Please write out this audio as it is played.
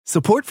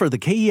Support for the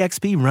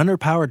KEXP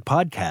Runner-Powered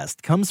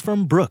podcast comes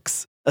from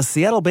Brooks, a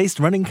Seattle-based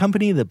running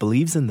company that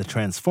believes in the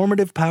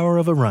transformative power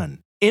of a run.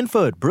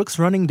 Info at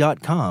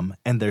brooksrunning.com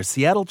and their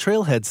Seattle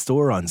Trailhead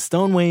store on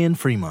Stoneway in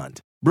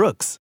Fremont.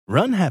 Brooks,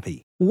 run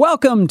happy.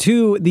 Welcome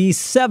to the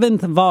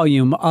 7th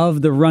volume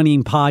of the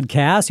Running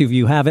Podcast. If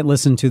you haven't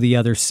listened to the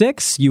other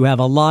 6, you have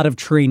a lot of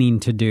training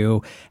to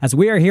do, as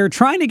we are here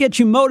trying to get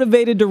you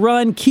motivated to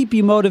run, keep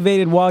you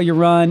motivated while you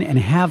run, and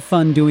have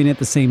fun doing it at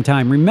the same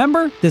time.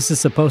 Remember, this is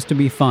supposed to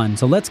be fun,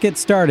 so let's get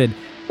started.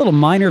 Little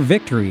minor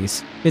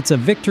victories. It's a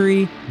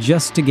victory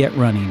just to get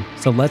running,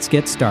 so let's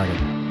get started.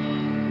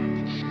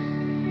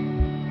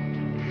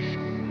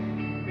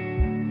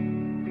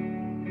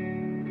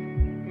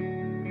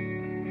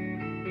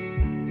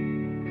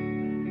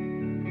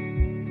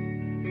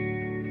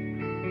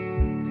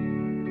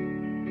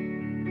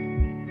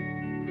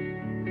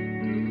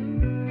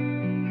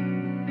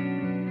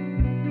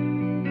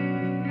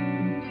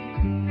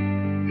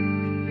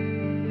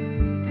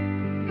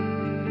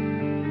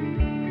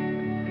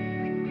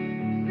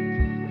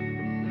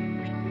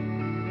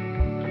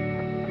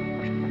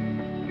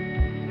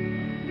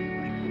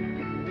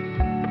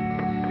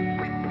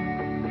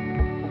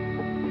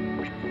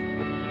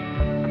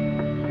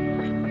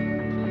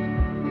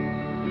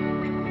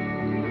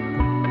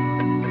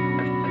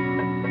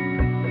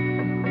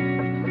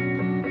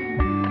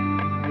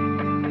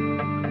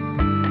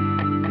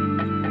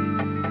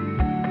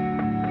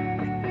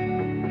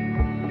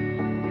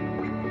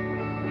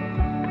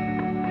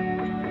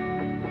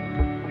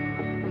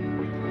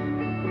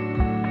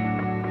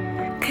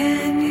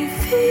 Can you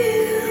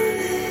feel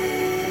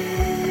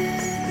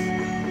this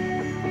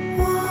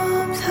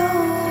warmth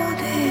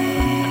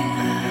holding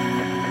us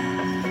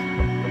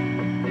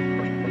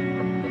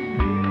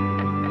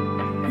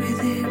with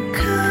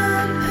encompassing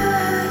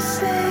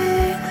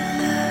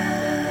love?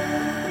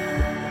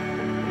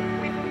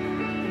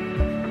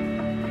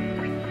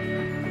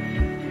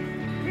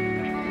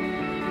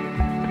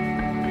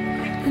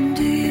 And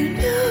do you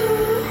know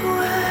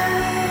why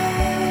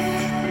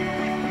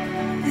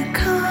the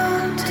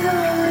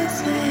contours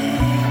they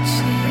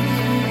change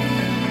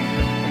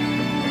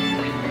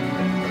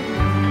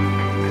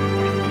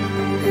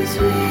as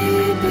we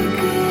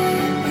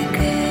begin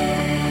again?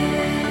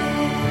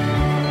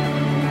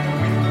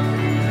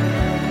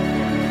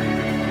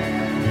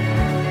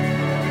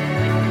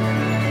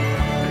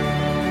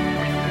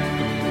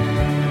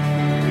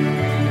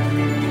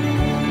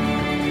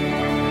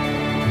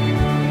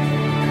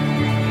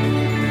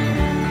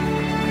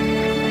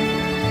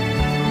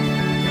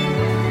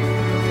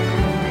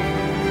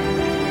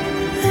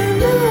 I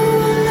no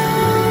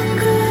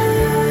longer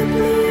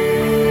bleed.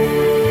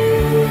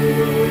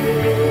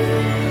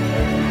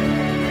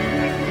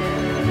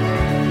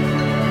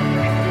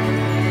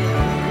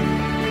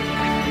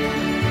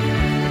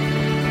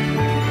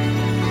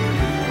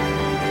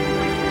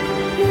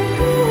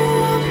 Who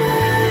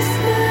must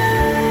I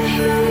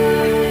hear?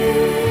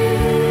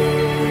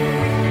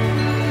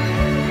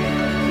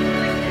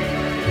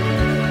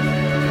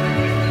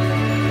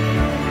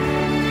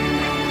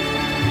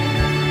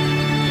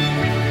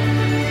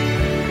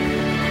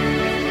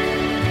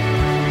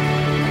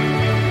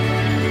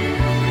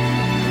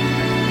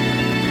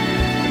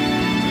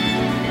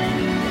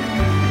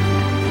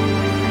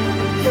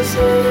 As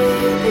we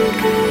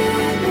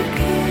begin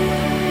again,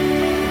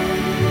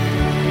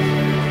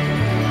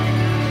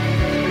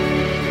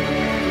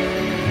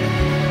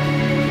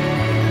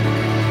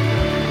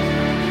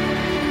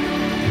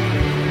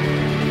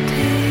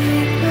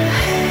 take my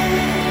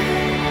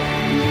hand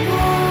and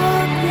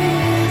walk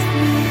with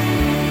me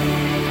now.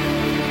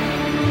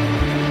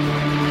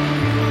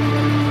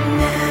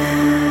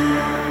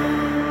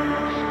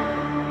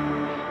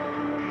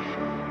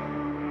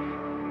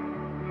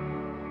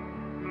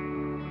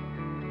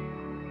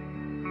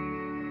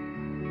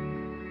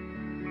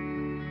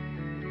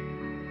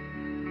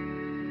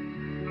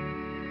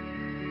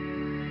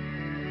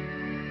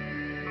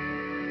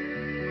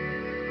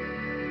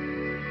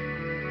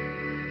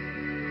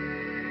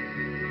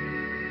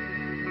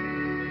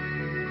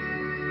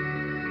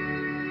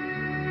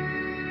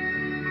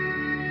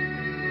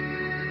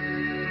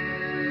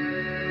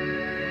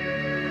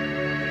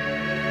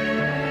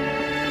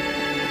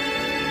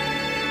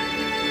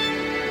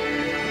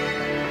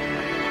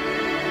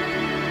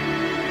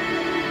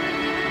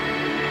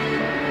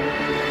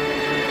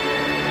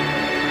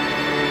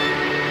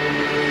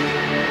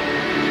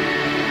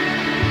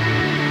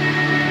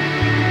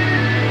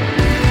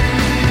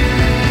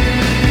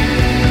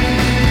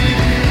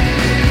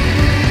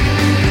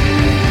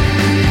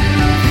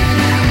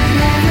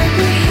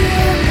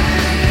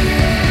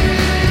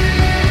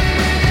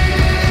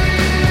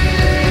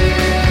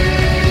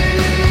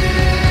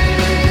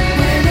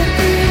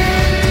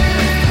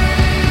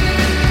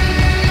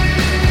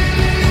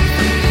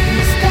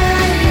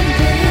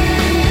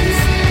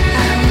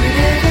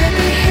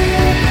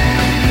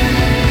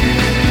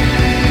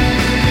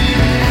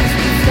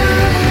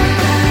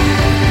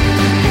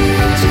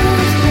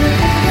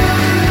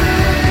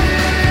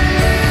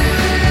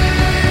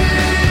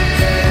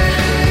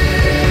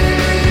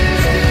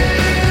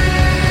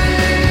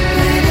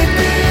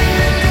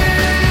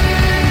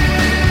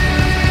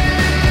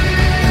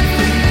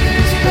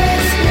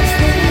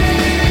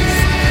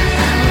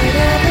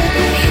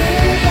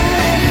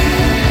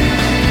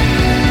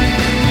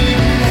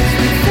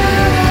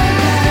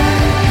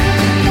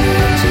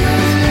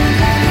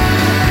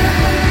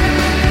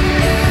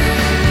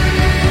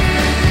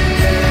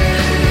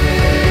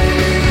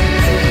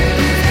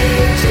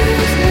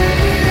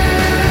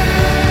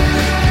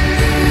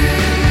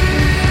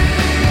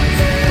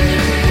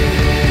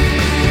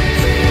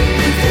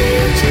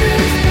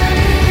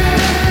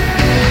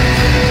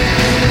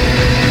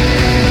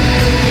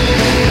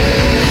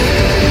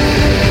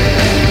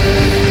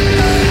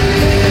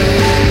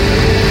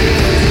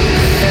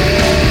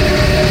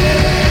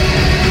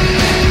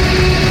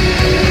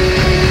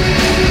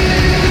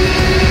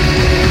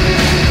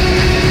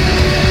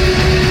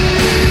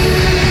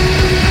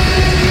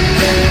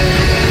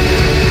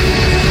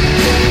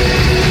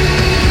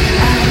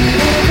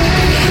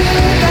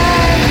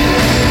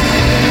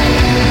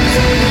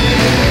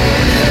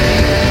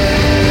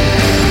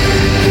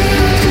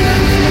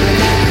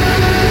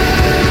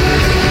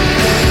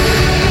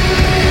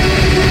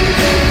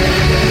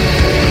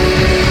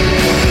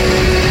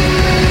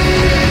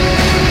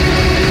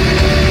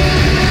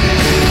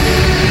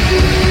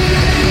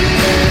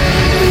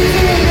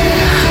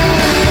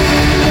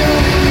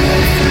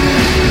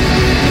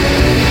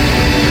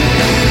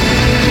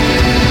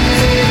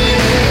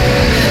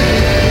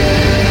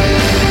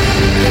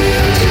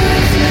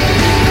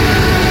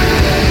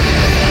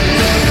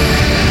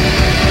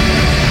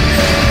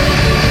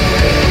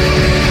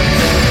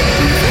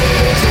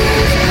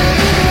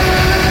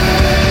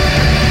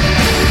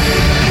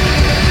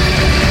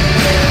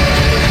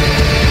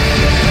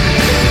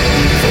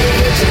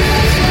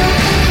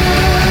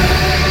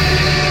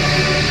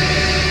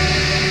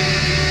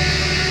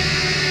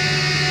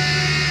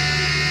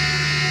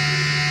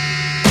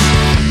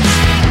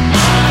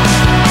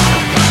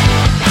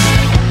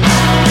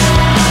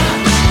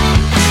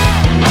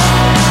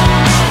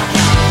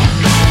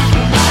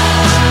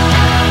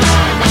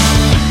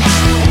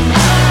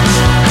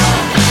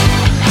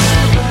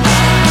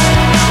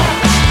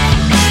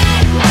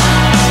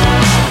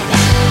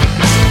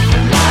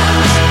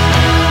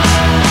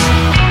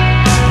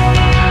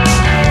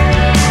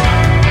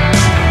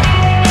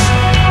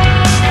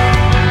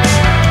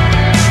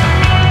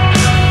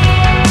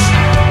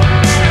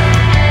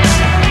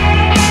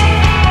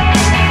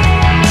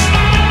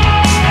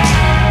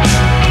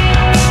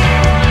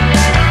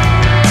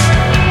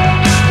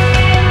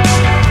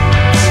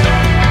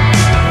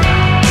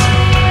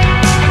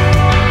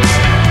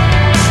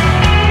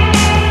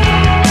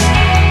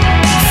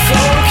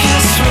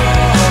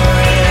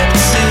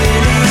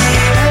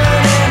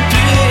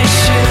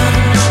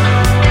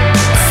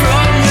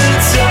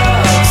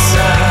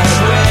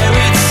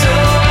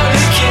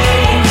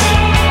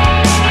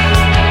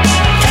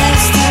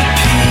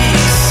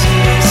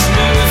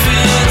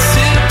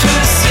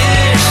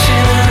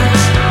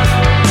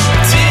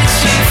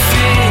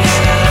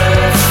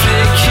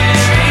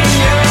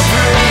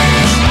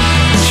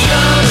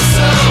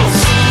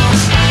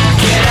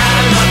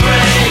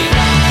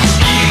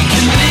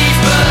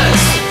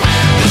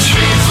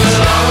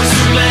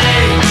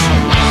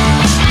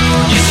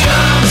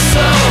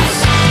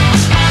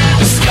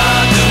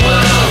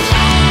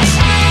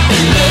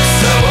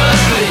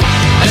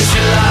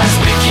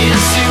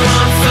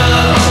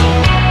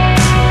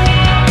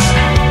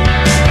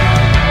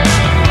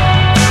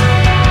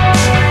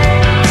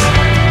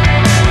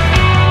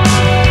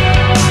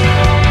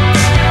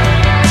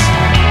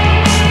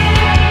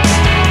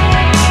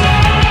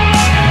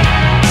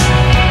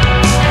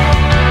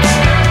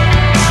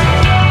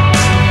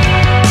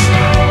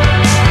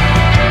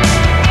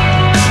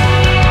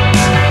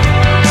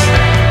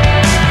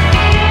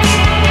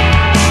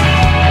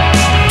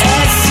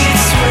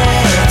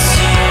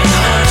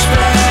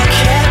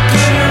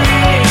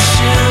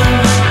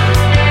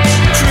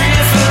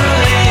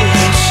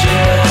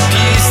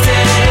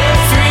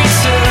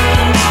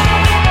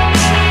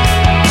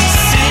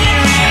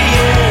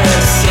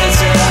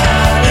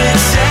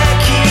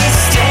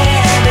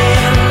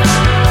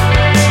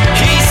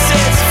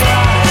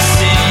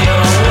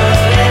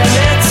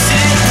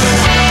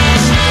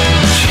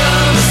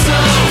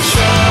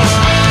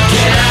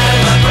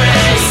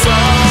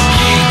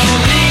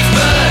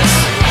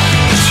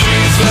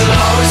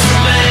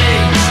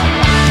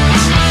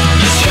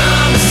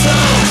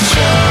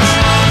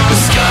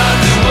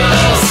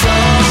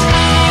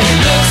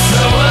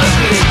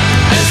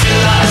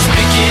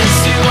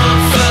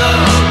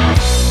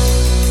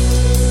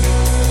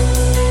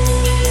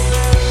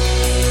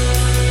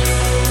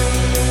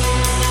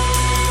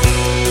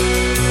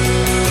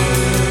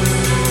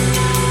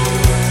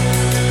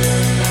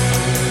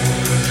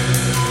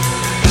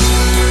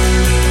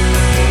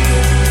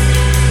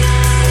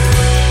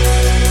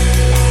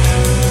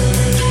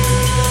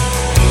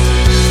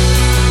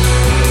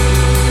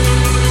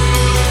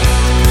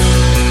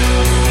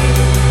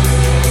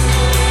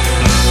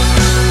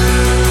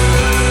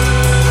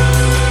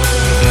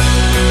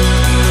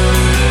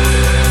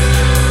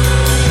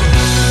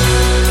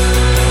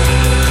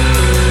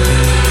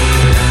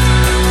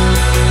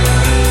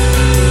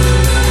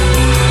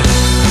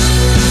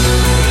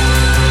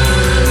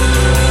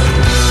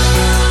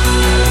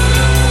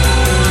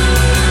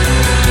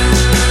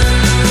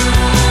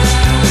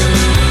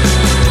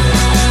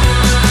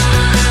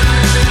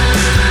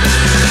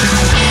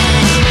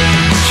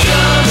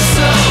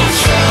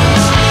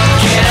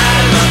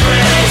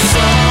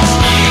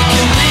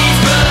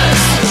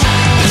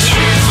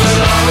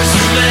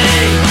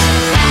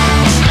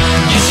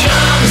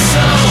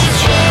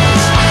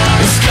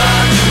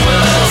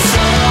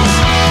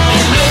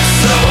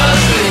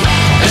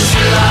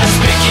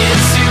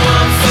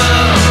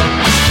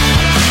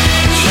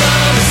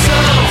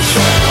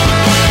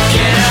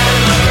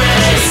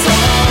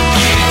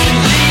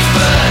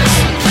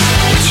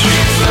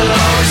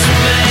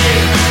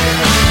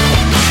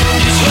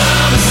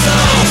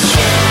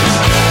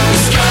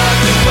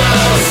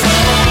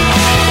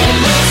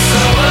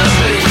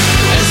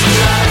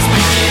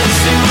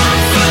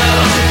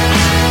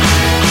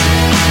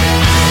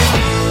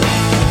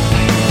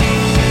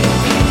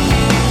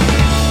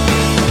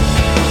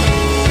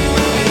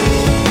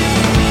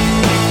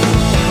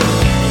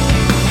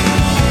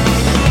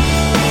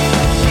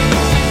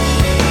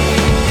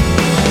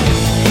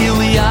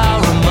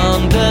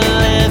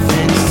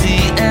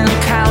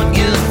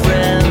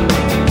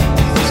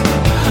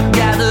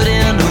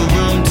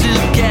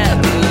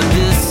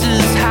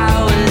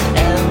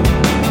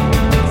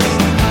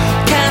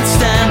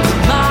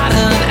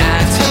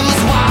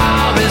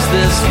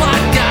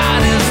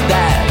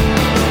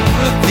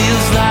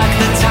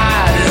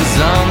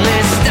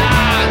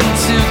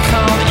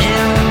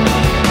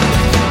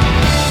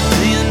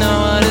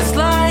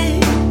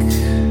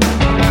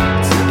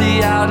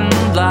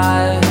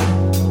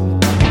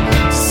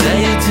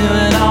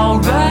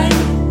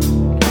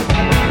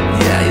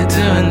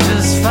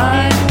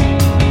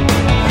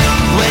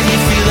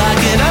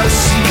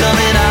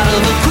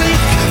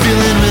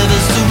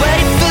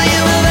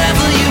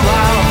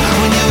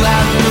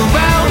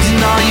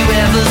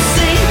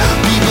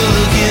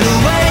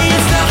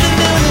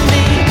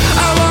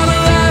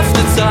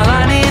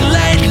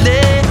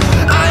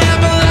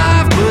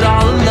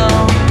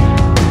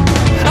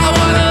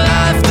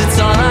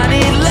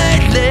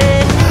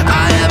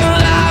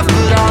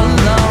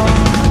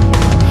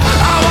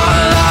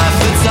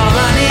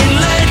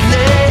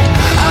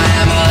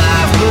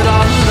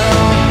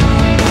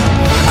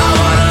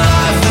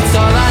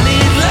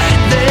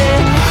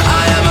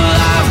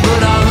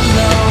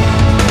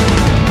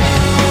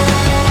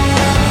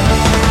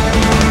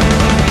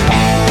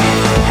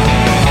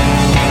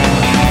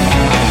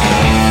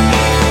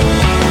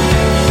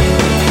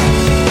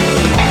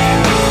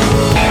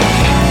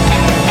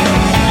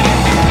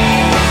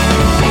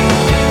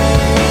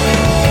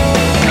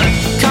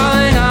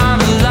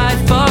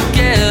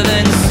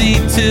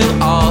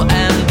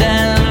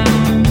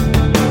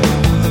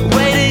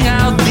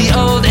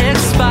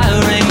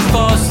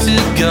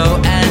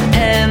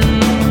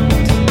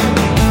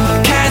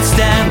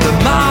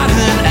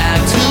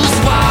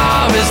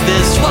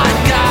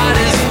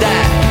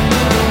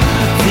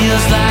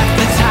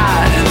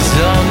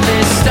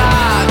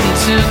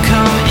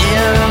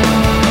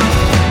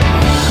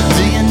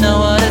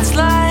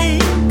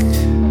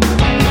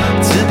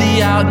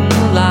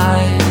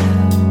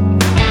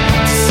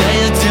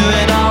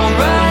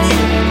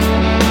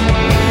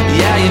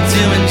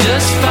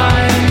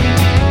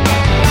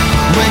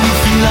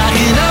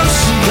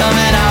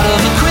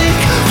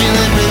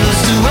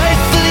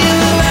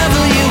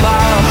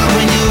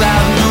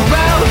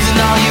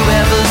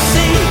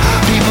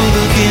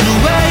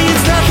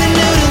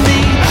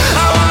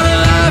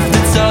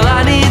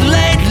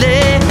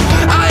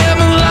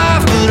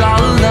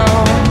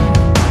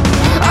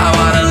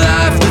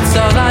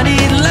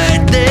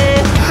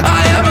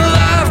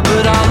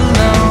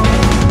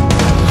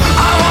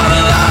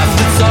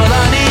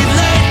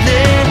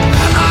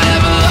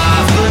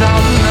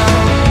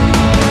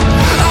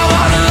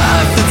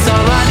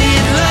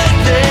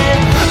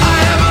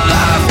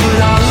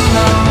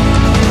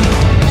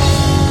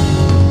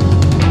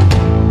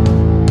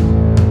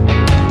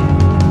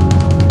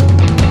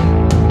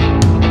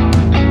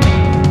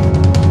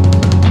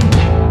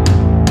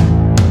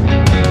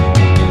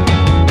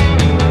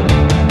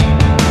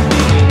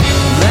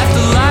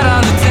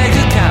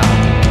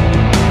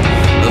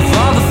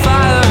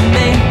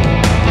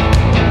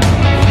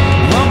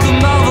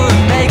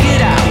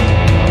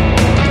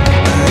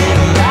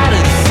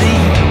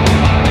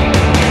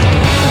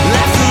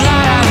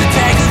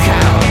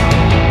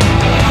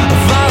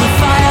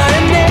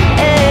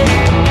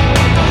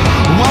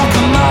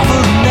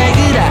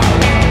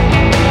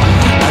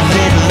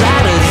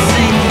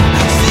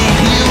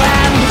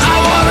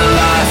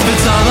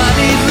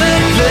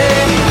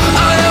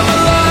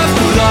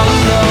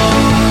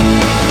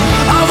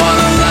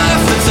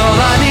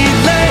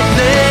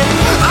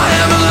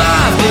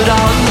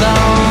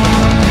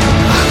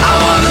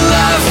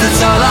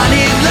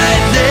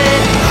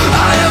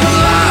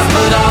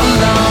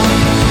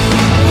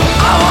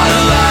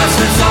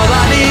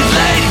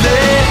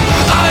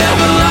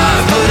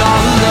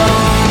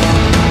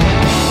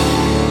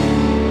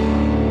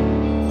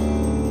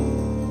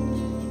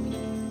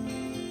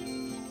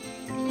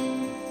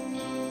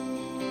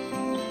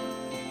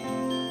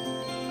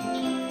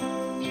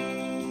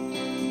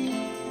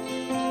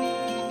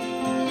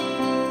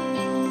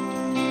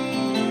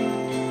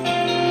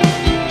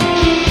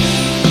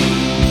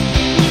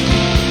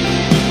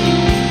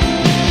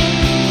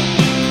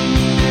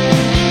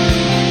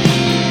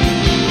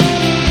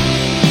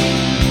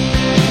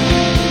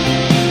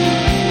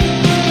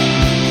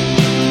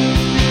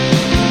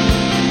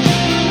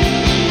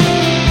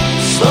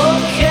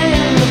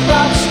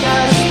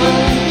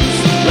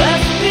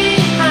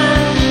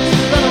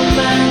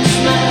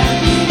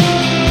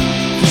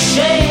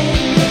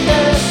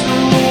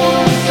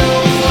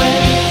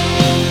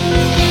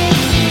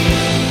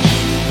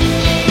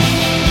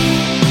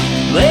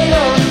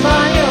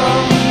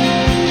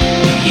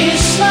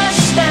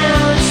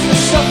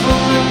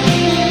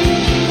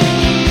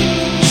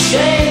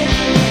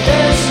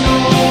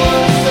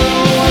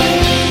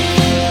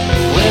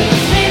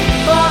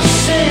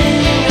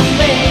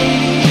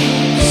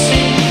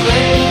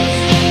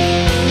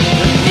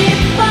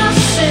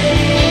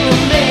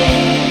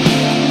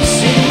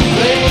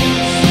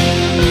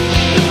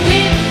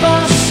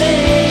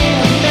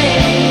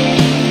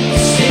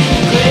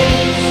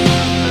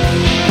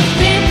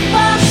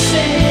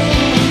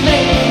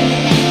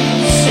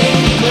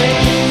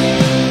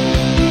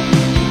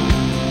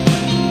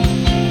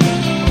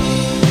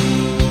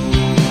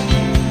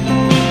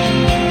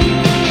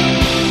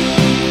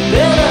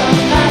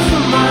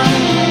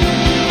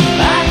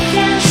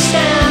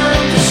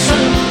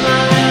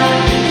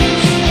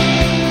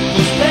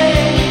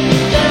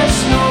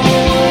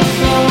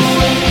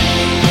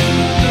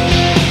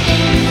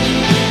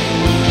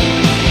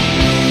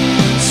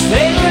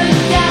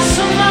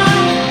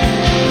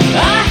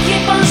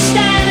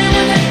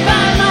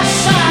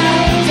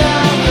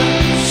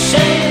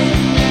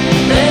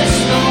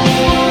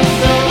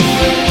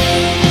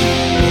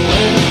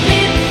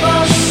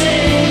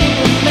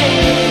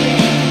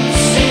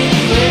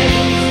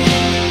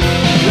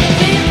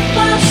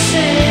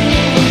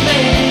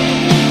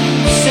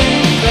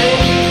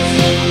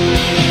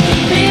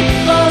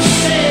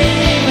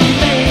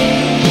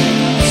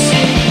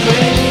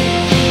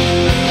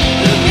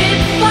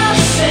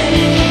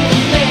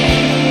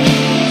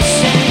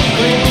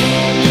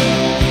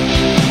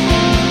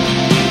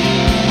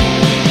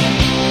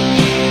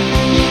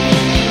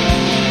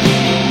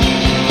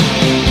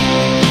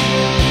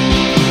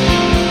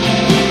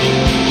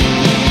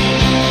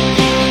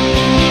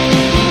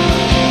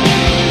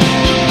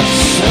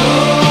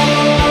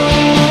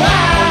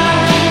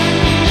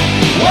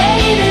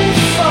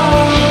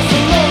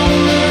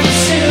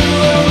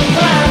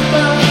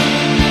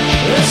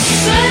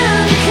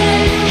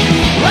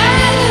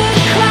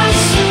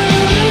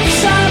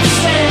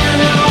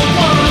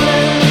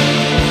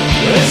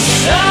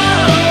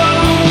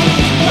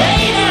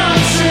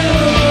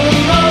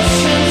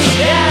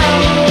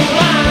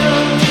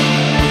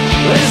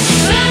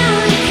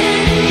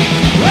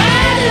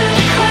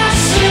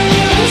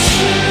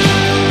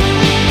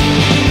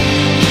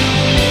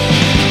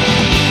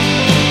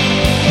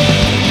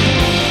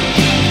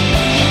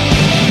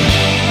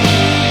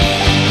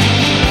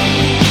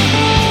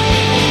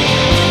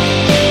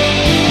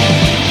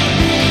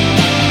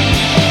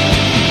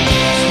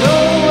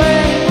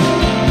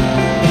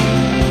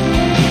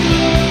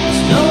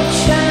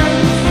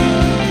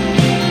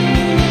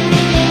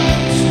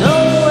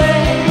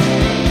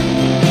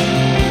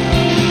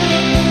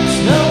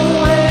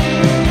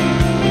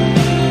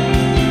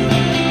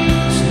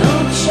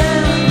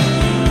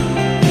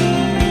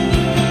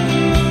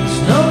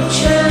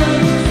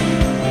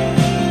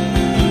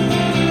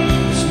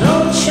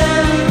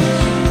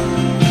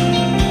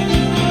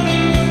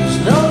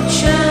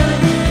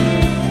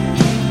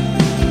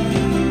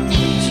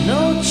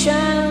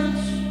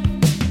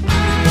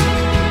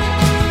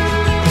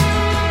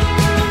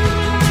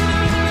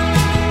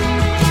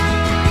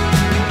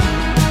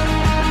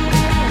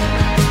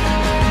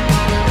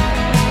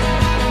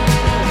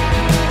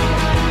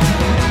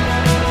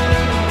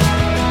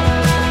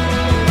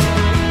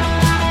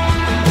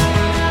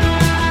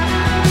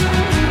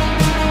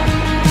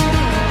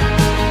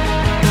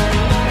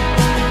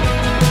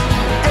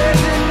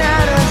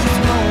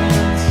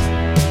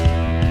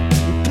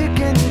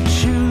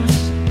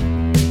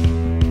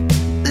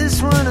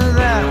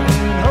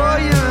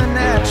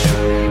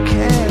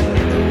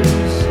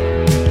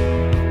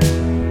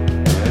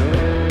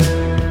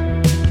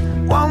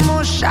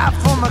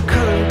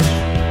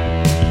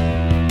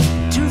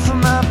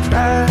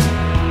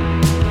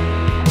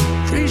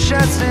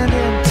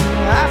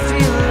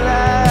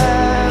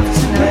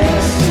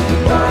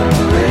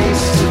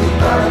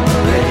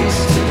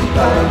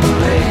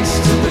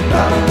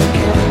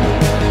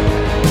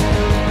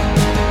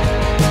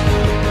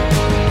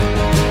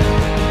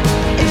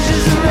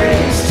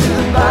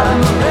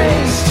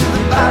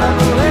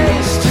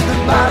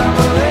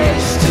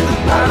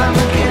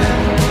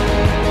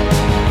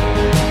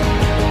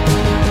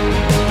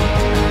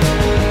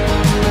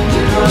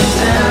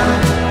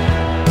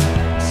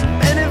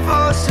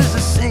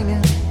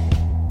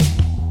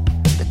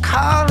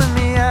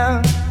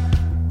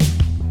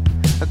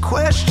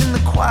 question the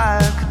choir,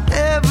 could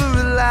never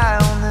rely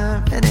on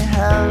them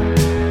anyhow.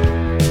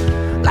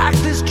 Like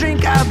this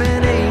drink I've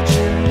been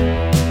aging,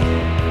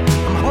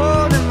 I'm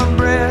holding my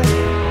breath,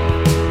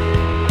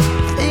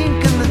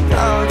 thinking the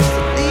thoughts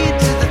that lead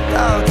to the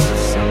thoughts of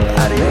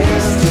somebody else.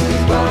 Race to the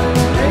bottom,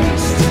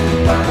 race to the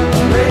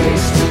bottom,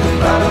 race to the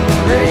bottom,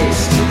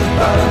 race to the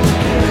bottom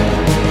again.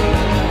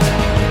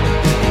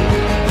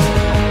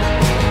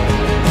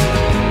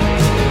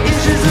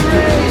 It's just a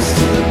race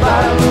to the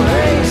bottom, a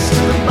race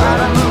to the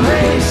bottom, a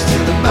race to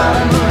the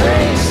bottom, a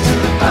race to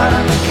the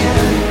bottom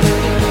again.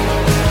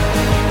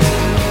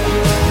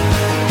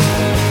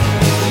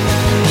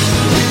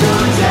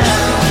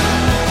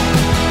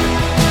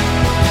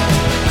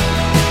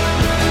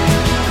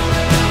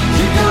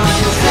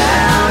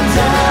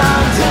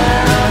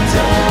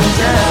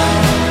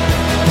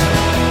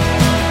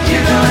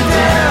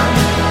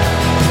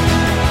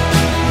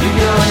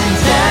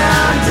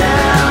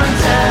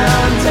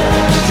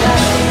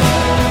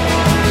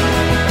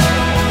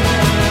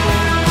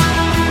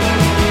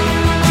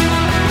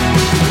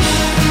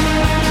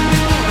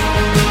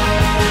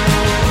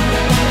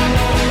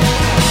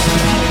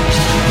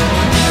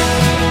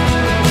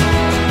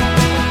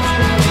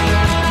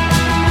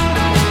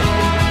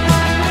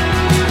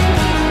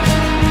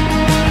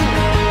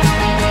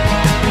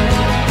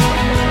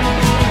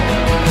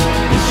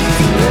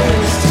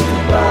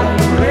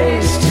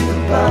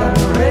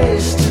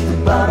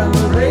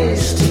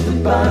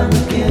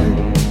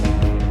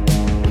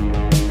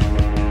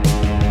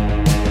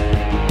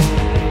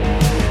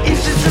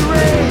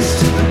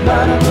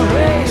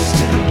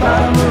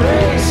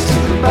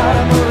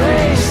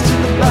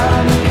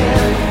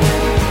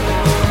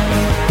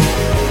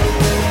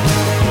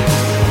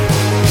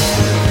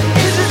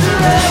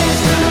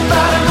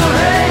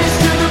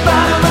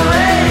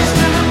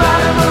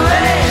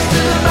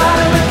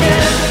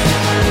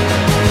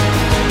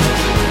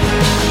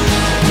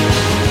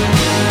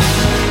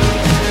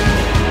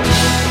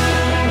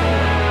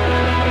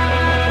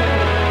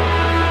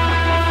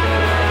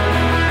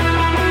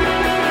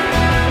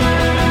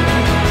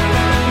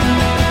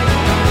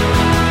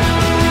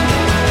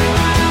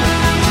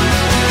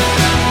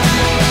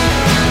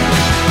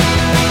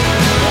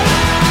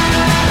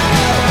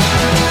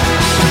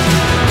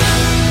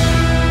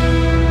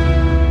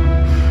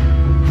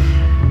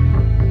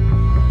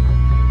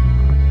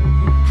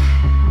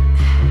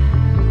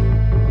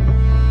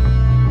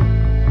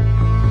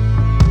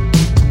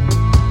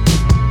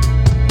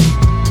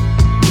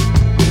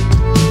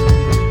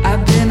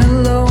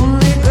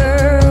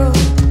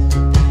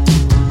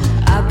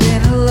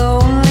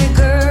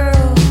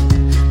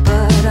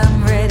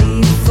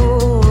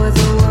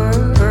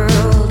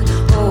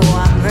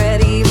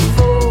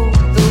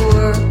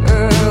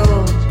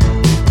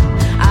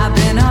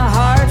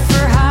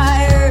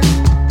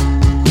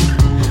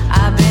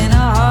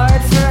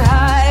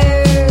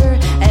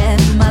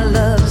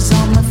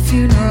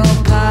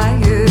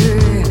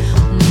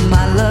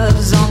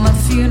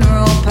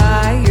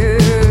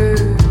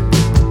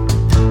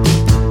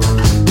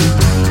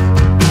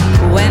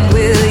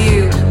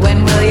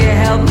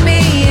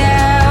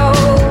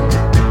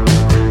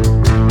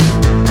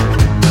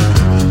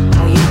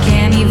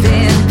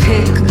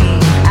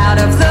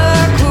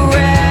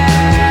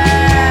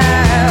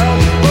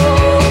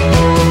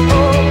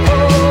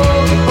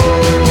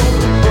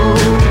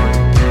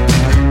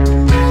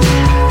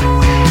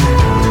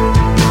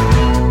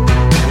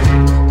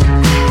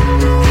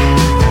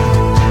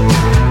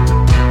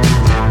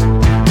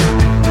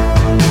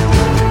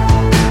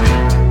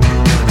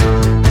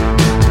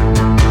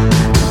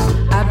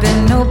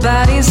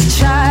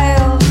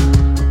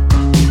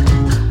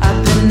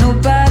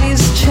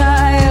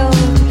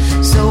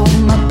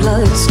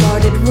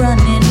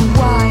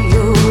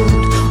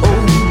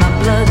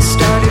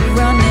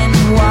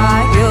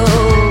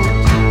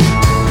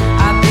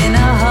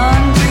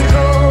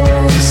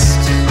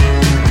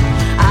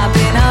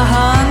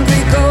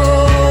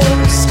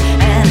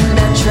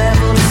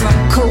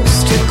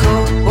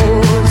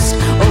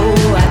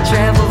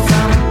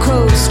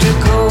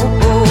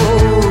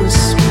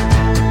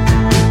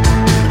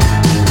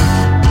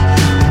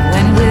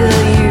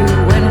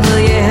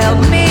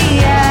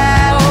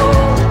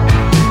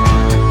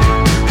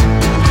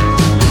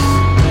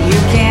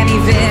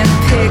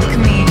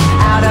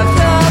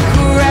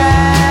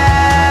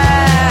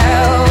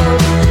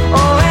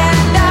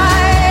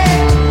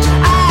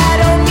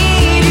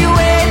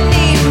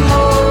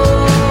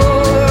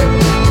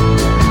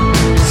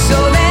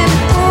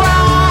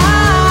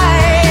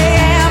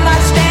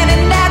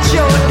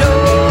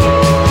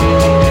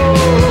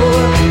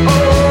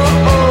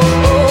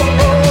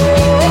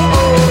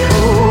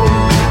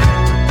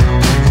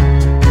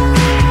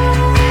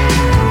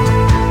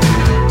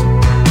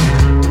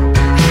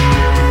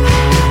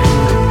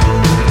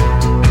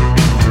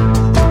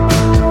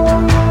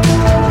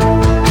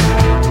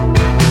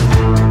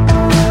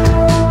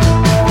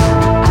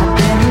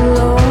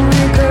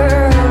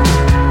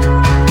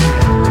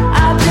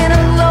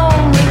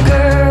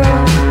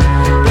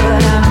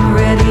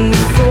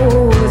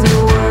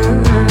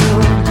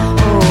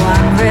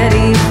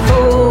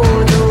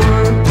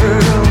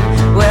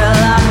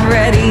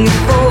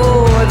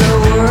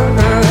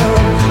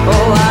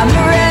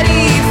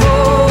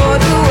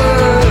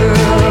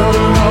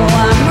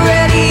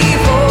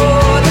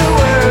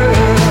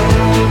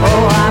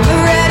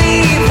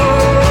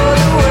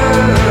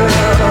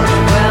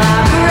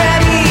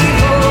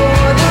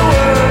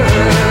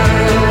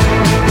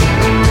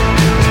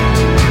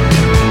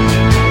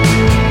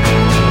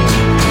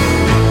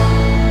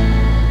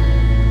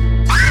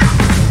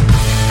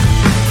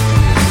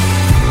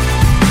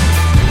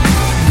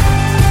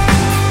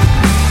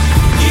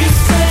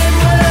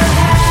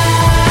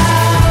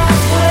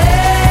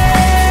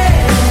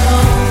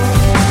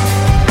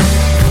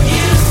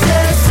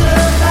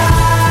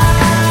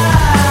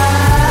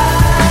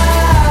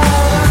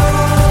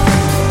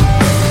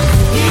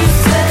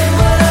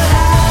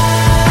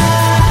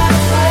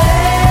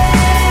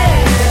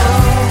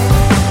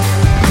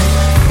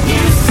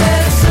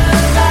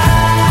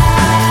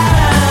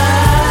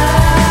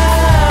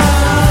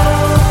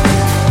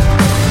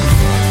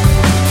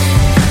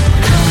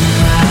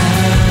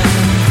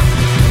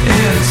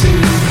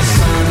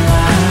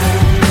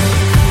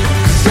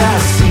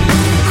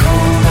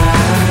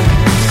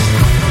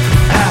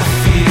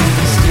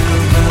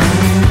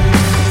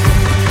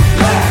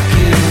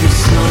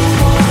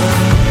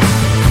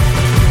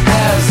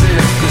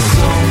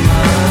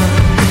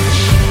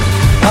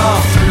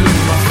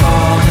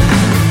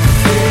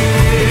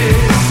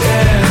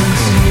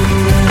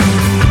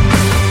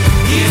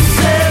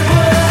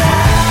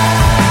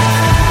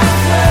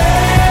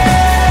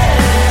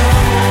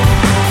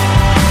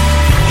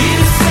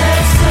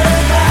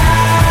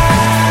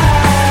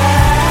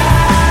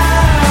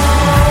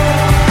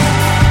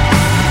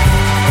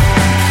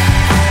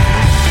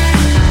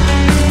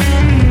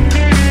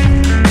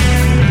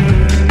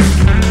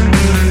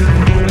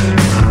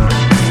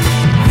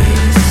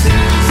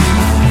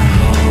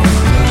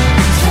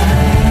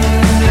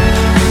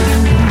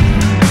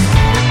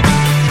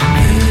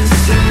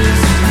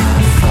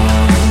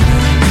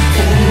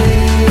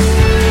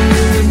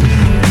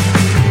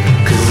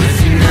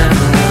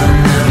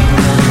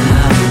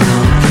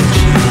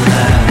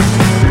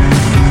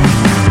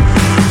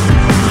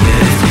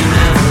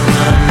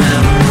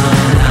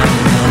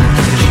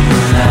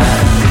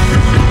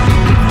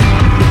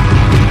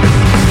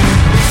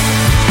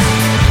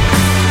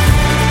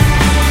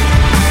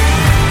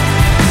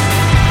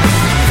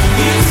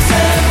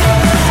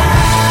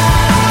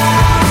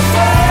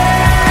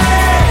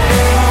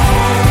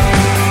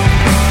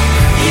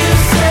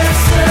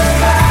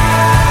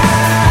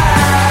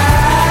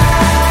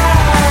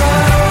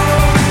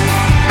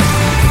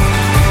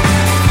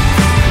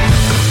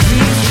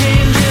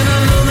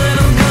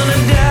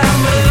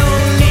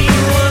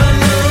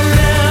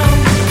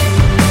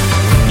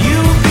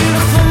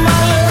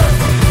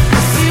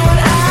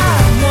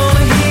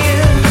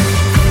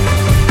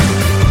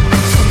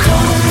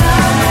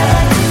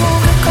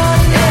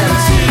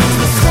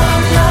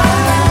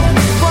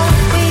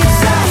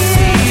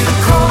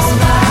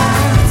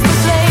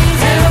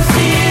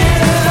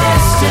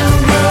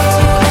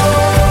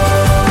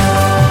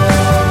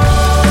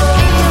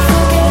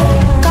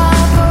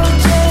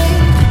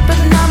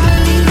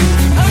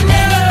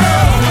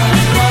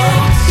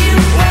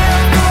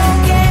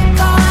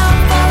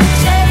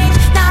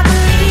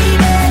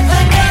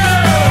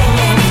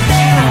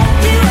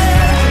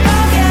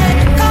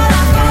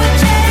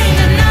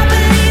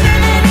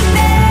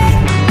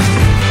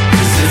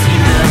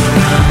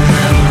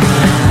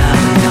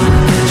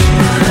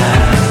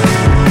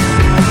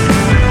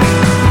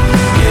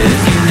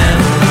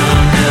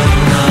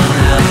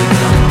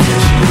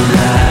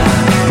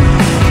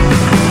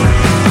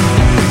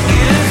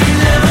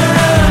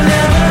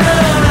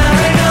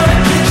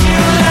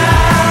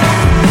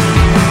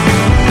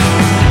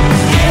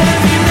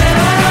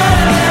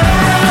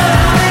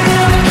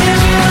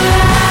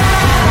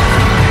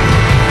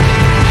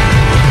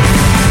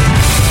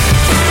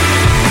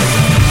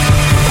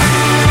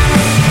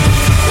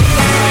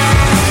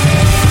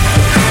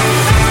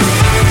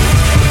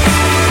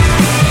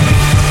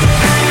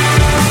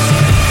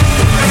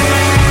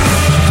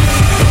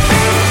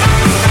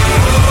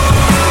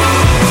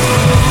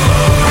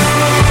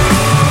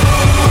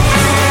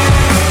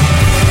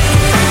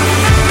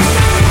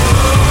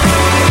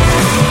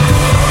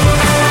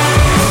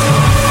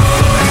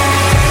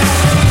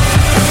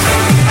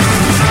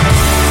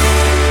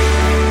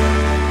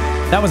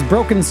 That was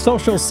Broken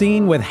Social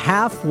Scene with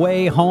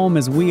Halfway Home,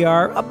 as we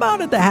are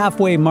about at the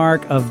halfway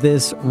mark of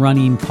this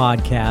running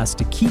podcast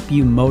to keep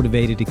you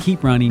motivated, to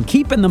keep running,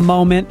 keep in the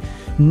moment.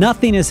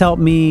 Nothing has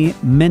helped me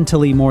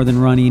mentally more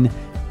than running.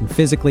 And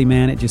physically,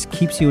 man, it just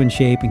keeps you in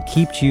shape and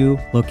keeps you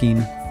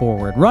looking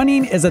forward.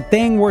 Running is a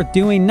thing worth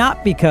doing,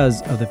 not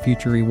because of the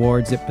future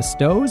rewards it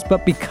bestows,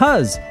 but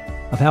because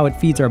of how it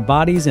feeds our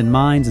bodies and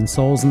minds and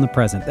souls in the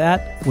present.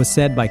 That was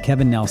said by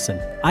Kevin Nelson.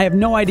 I have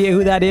no idea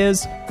who that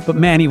is, but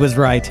man, he was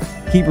right.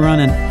 Keep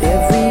running.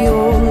 Every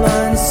old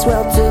line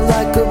sweltered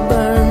like a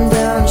burned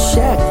down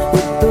shack,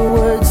 with the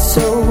words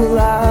so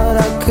loud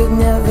I could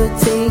never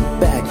take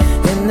back.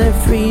 In their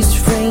freeze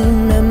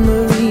frame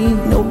memory,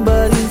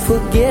 nobody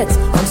forgets.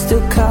 I'm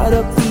still caught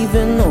up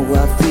even though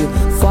I feel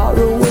far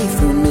away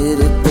from it.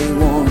 If they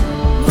want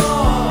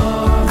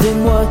more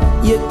than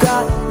what you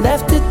got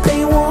left, if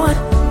they want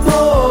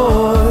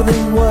more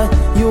than what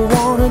you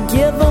wanna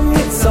give them,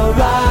 it's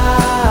alright.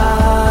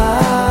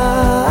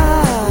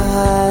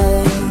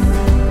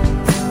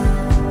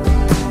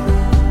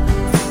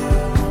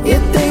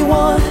 If they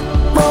want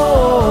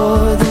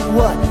more than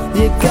what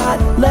you got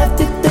left,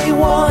 if they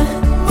want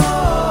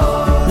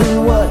more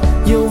than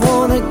what you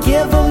wanna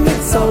give them,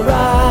 it's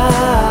alright.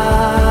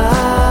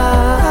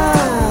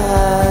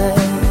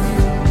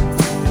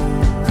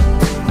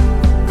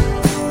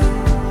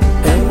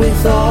 And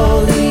with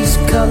all these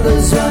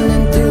colors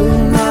running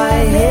through my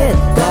head,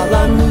 while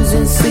I'm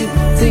losing sleep,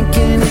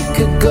 thinking it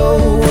could go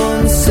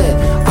unsaid,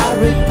 I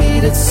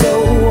repeat it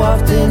so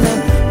often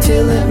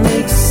until it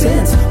makes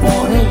sense.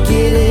 Wanna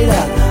get it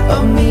out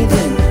of me,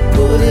 then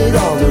put it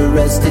all to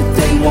rest. If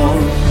they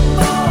want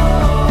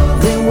more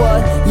than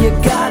what you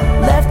got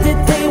left, if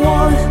they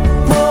want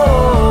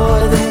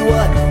more than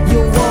what you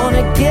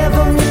wanna give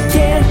them, you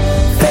can't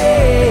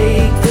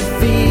fake the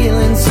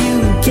feelings you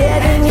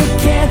get, and you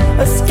can't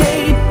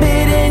escape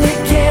it, and you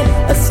can't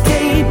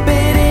escape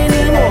it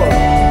anymore.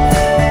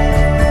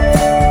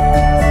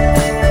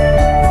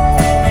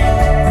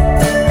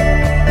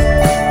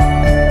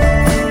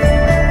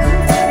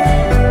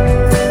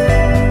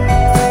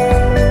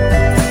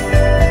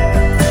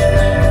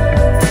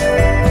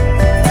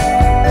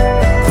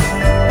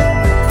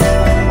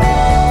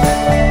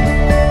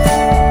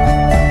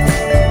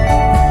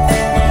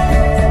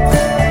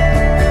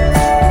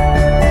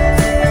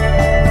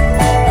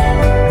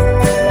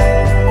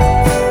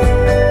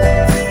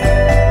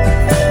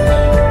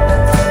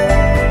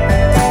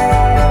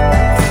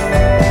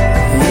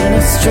 In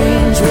a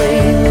strange way,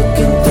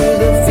 looking through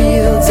the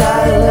fields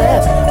I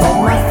left, all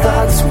my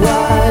thoughts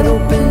wide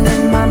open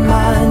and my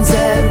mind's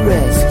at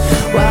rest,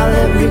 while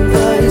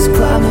everybody's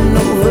climbing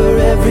over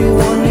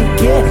everyone to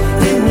get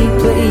any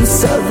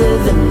place other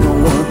than the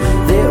one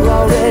they're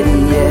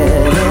already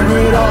at. And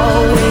it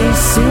always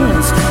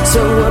seems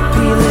so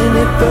appealing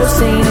at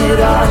first, ain't it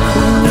odd,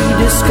 when you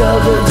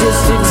discover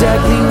just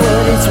exactly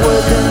what it's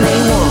worth and they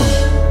want.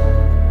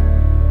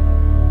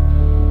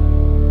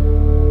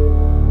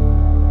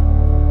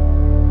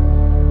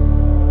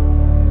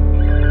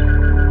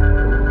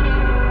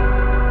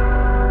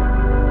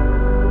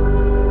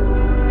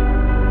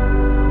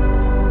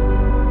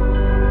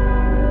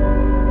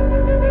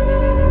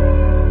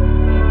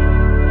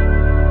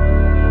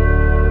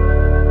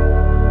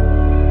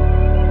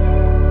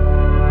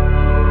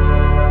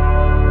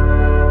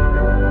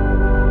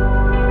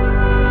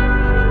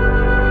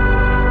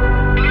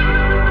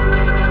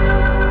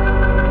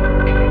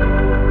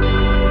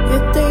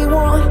 If they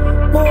want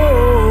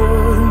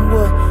more than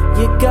what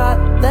you got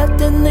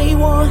left, and they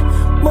want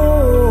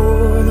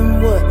more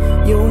than what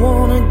you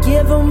wanna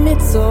give them,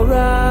 it's alright.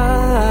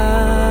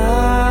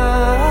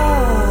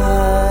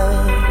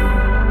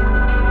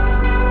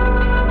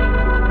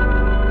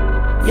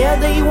 Yeah,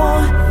 they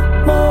want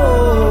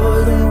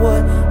more than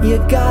what you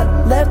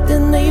got left,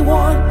 and they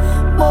want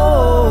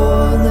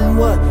more than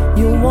what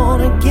you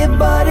wanna give,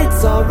 but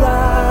it's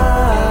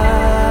alright.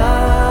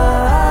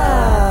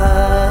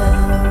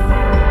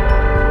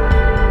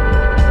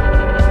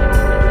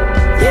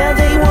 Yeah,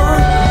 they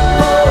want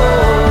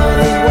more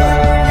than what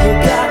you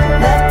got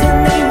left, and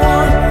they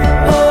want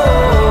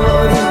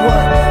more than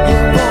what you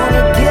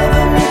wanna give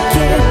them. You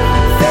can't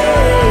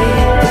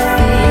fake the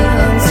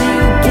feelings you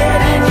get,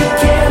 and you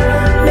can't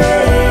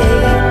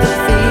make the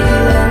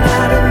feeling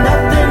out of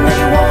nothing.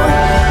 They want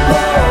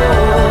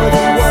more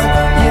than what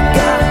you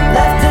got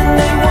left, and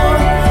they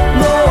want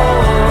more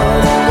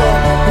than what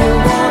you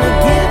wanna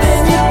give,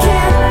 and you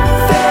can't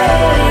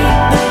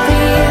fake the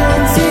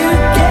feelings you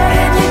get,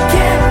 and you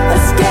can't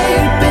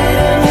escape it,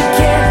 and you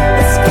can't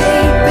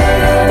escape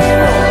it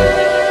anymore.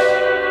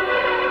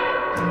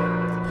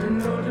 An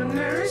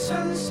ordinary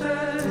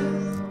sunset,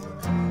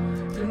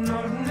 an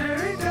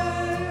ordinary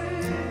day,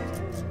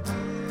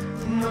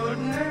 an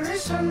ordinary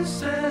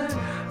sunset,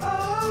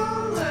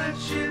 I'll let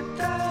you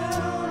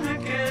down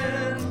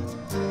again.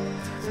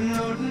 An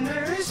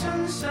ordinary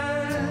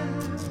sunset,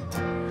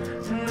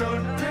 an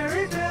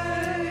ordinary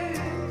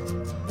day,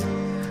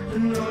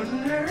 an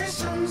ordinary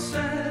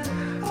sunset,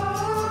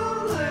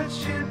 I'll let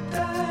you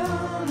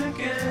down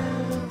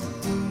again.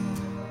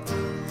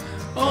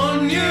 On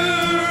on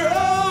your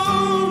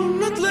own.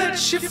 Not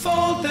let you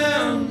fall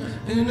down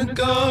in a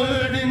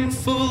garden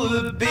full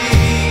of bees.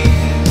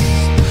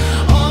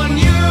 On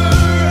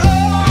your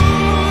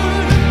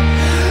own,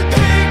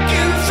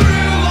 picking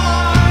through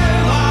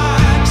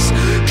lilacs,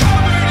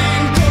 covered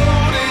in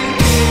gold and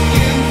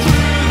kicking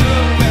through the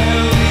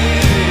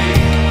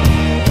bellyache.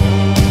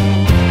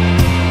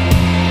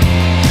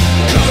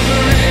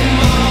 Covering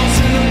miles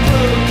in a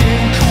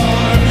broken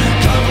car,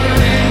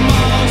 covering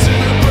miles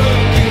in a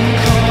broken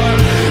car,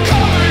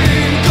 covered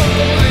in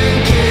gold and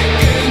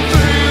kicking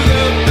through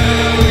the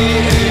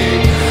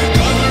bellyache.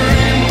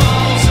 Covering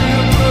miles in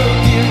a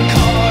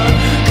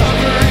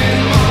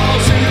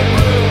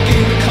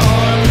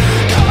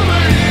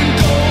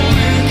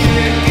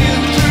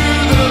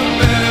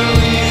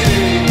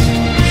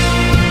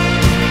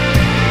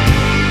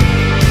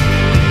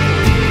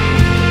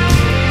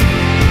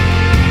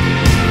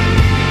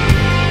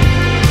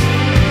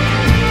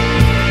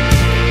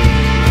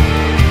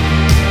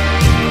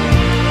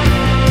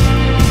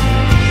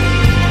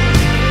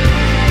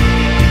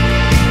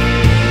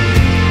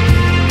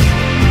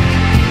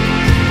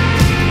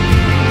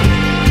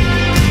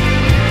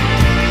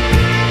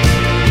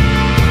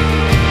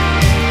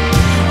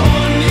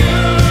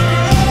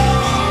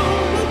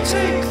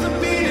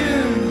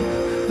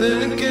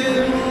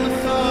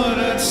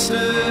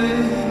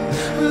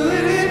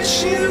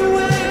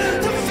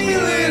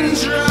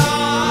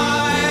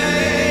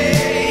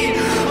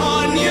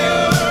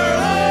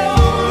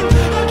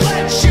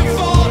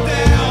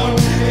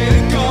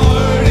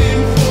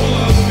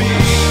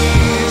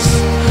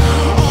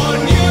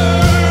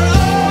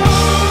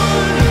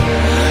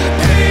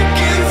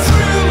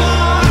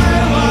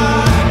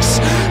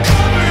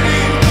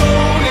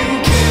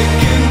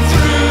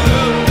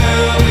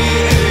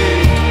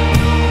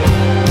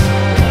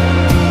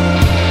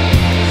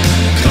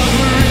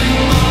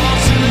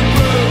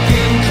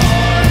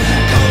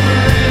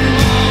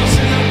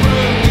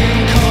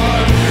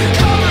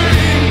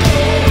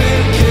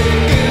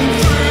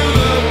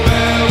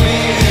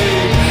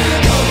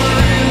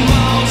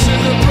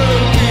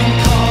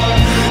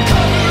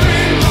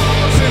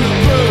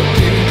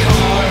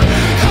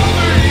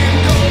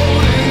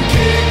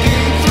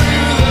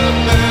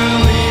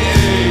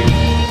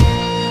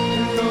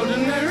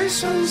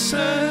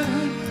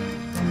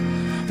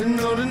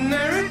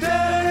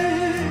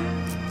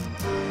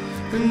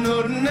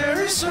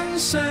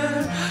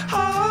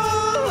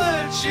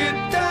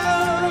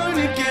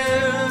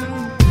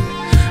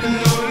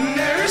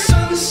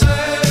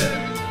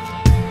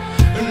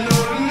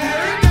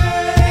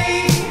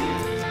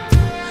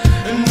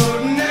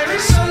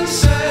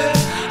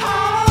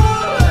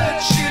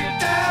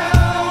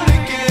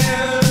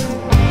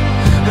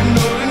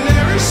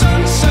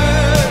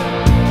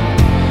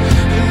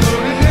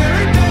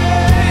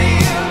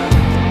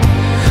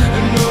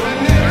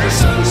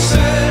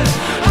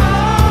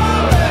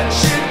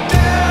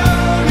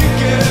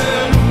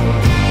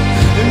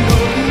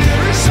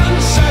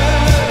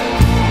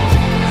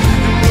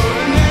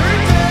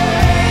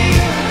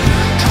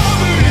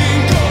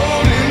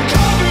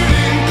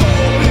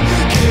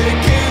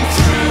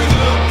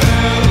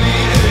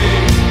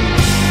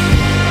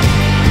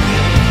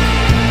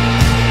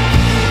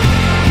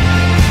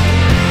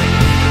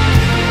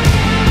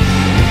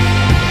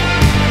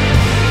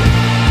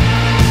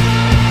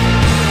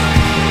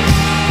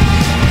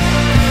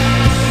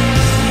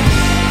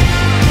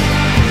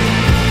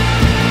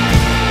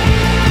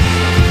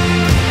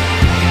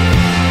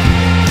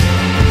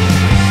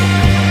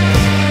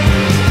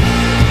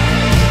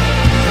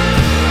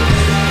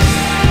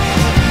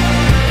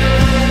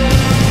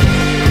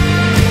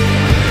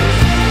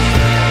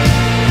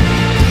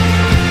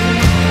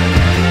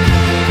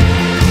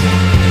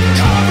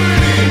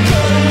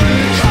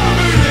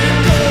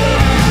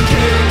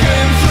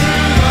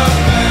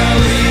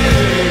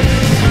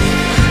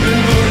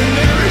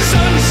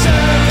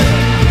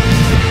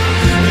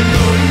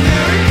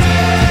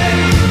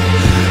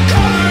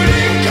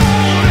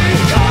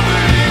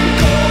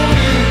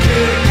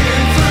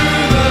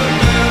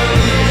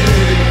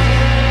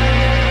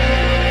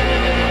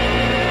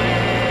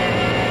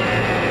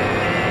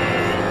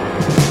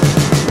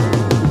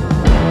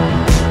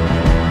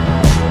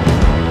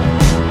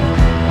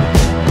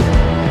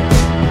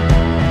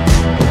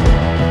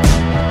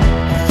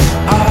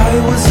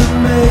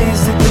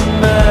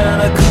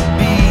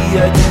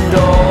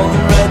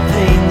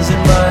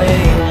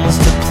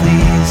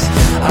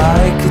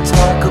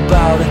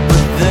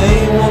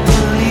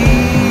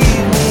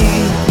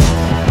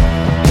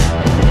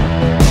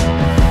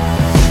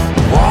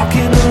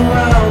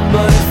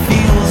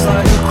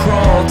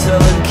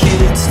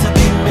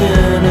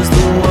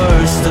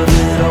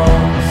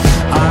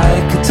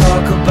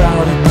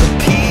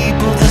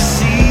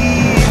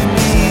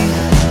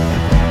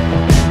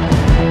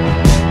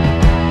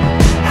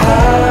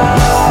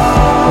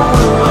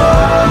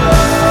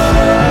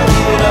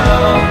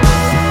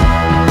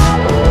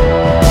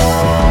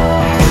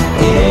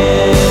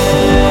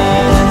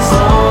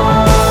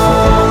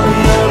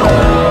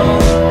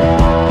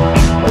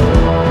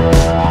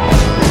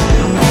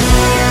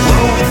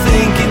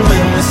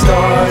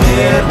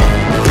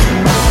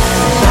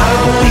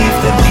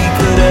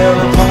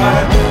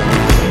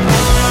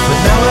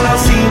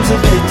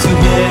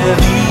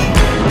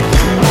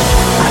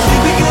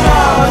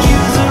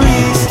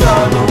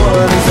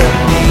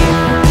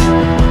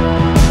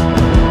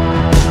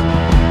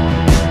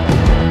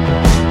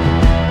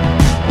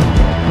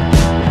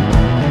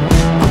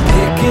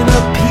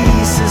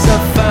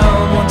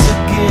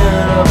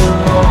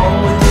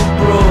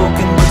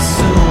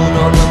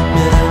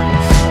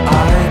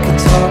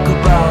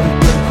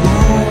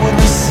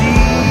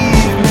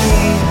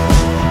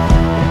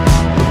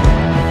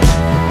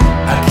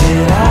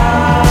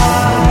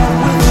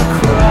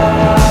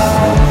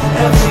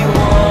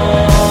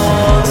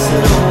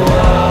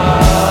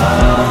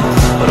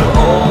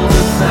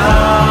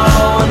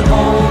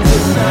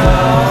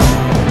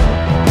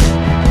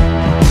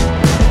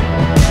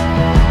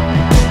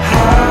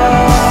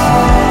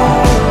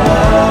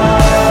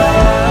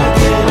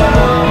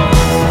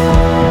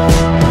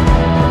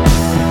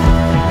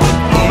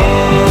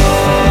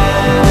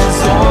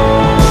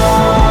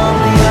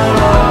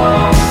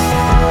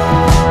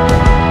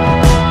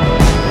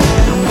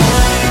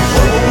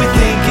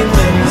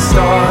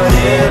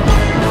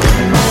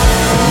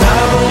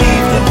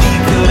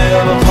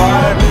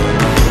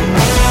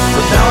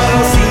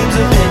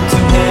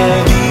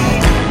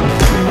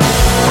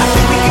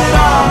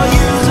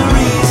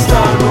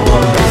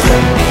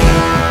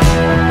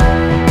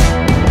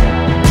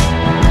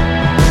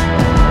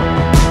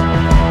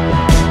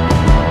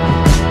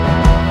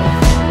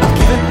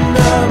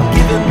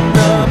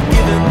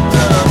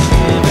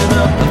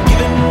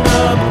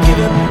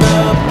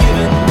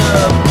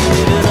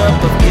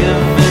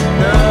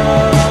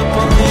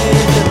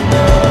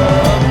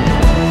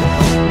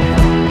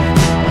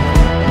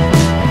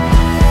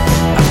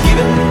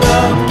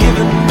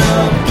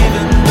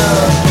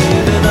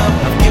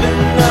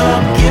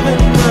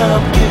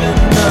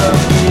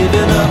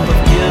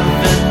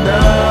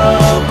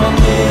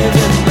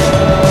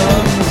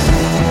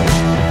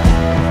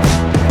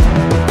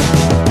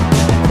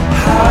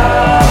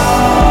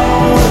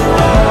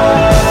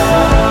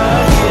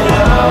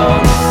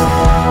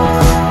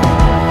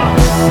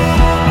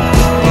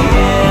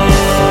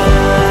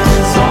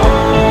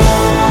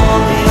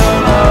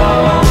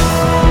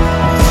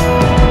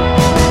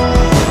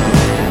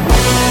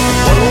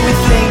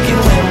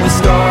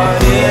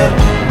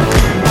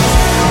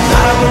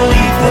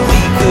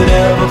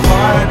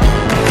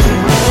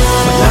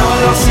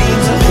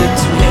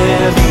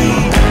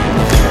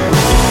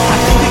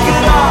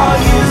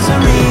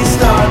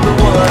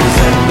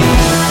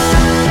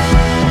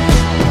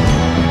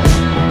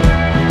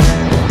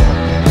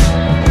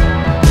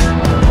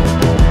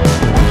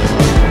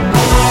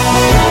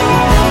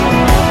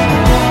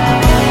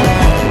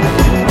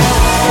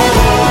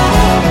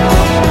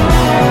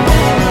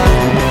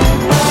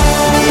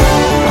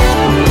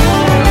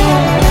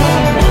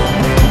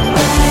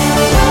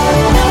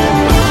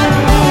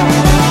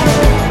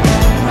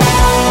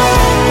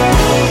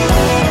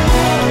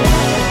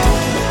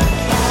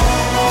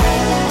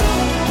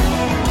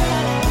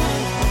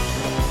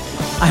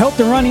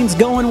running's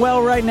going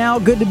well right now.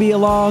 Good to be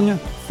along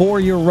for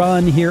your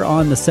run here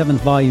on the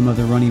 7th volume of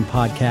the Running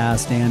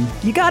Podcast. And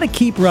you got to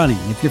keep running.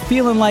 If you're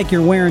feeling like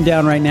you're wearing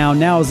down right now,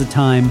 now is the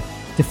time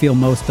to feel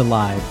most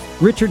alive.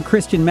 Richard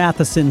Christian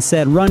Matheson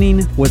said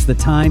running was the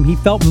time he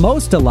felt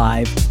most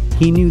alive.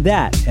 He knew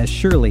that as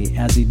surely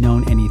as he'd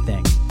known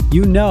anything.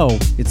 You know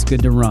it's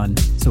good to run,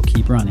 so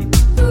keep running.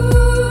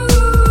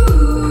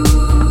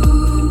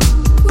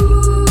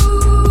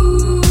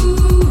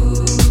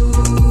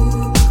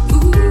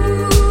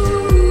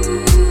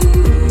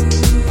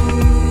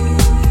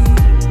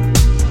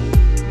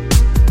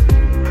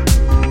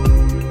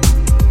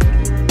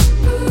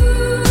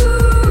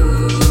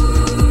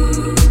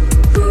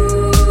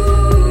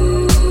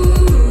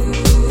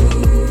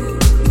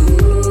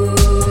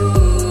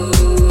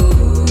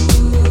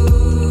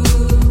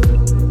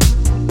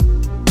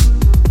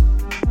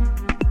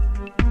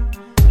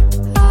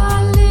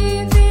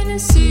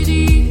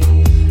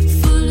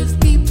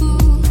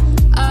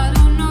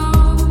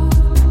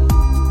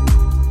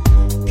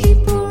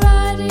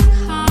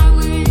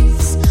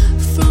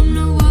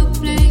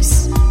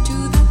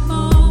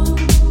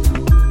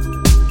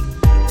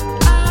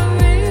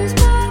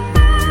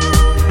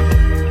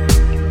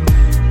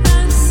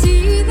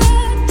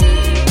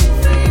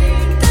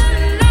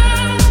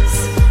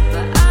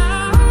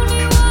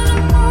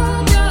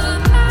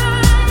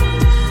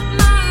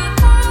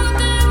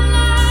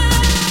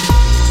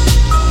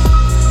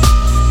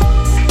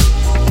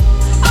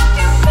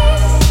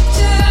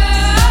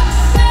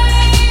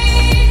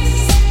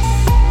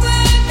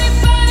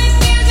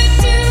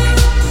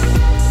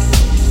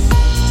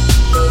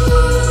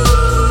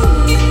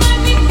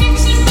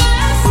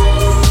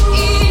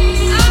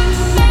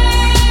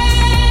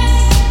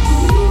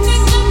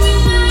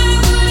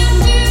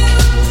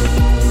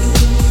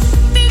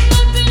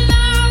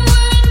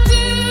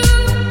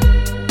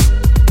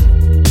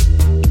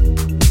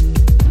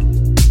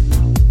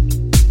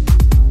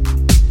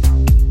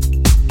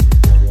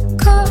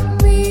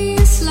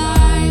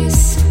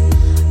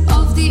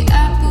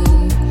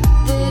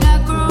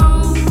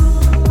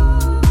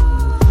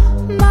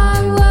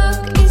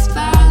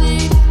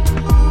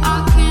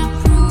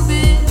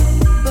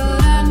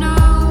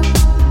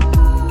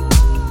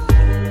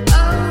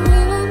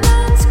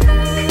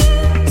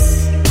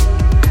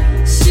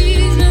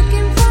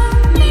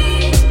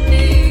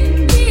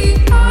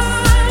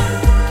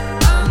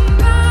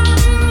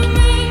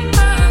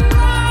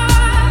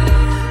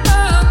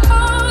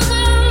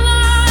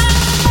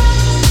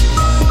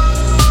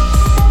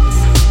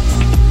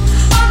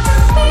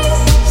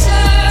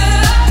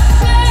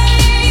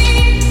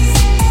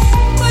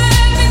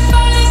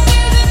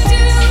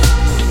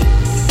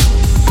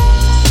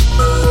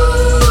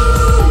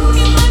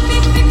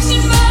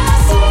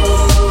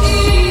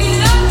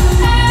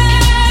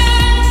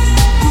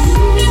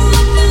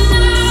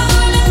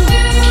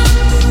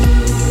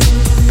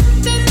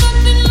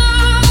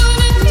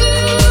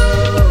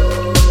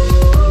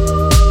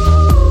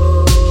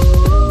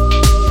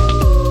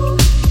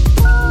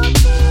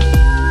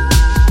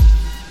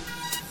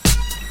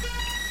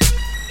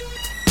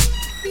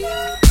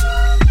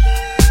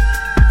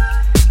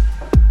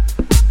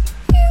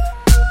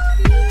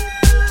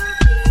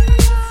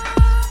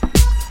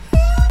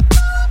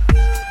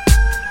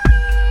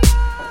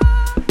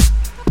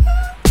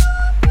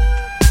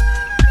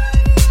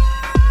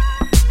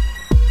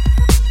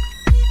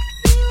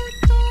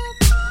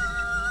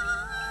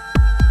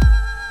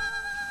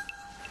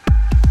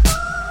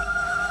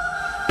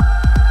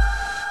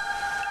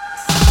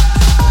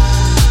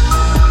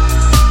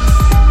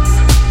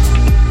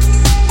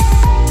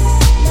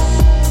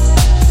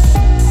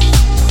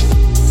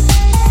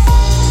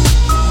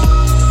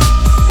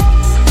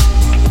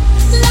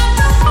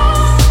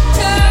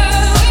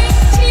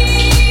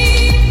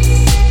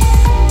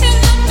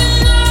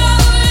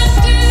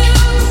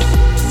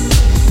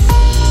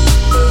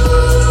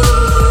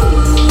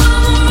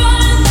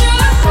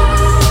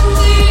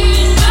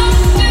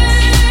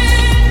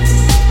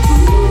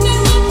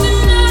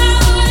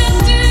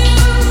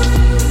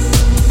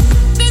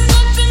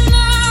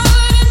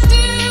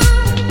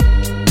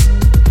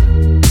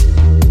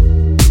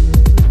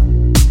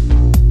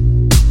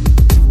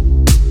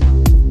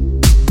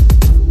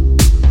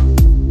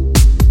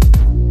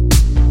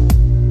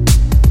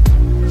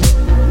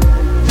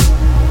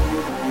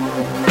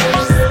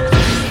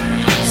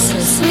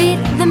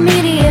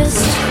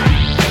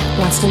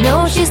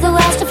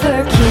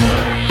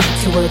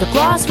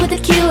 lost with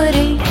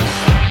acuity.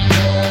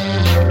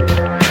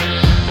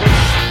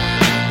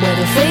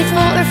 Whether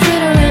faithful or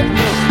frittering,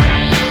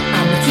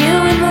 I'm with you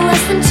in the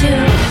less than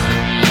two,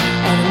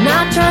 and I'm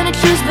not trying to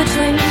choose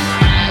between.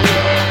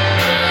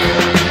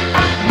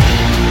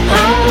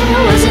 I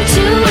wasn't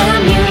too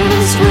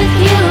amused with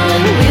you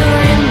when we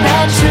were in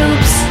bad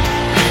troops.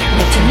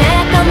 Left your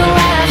neck on the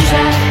laugh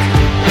track.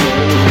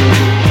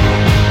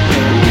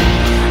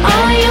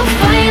 Oh, you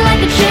fight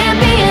like a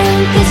champion,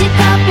 'cause your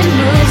coping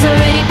moves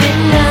already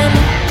been done.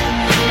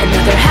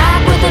 Another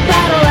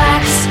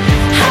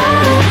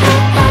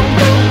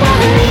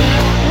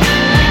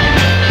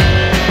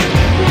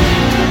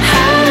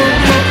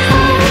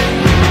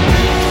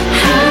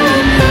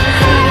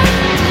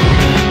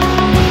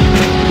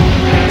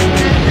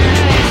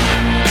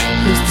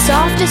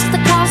just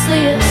the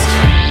costliest.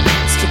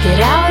 Stick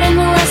it out in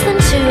the less than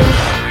 2.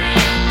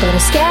 But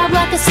a scab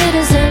like a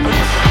citizen.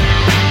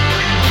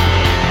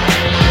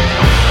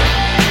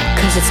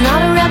 Cause it's not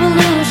a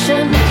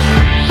revolution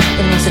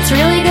unless it's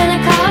really gonna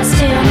cost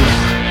him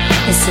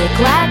his sick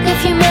lack of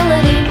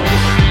humility.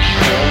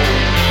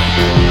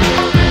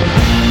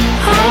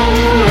 Oh,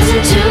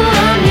 wasn't too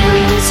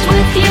amused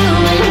with you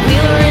when we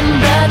were in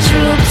bad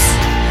troops.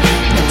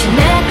 Left your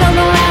neck on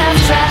the laugh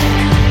track.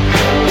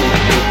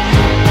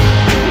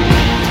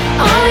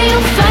 Oh,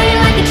 you'll fight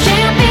like a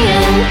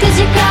champion, cause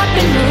your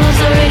copping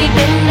move's already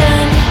been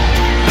done.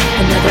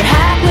 Another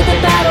hack with a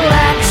battle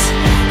axe.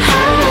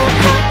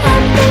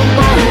 I'm the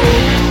one.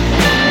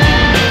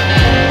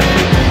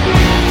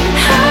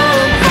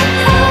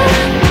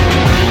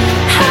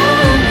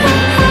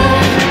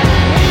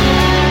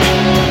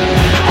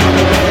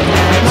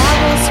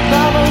 Marbles,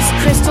 bubbles,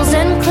 crystals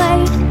and clay,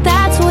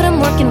 that's what I'm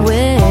working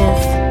with.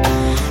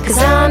 Cause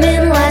I'm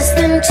in less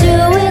than 2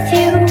 with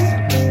you.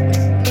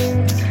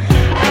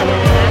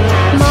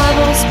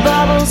 Marbles,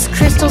 bubbles,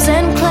 crystals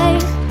and clay,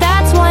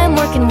 that's why I'm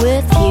working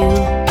with you.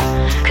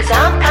 Cause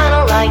I'm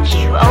kinda like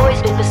you,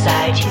 always been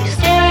beside you,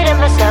 staring at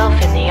myself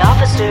in the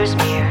officer's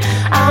mirror.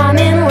 I'm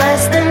in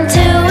less than 2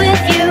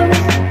 with you.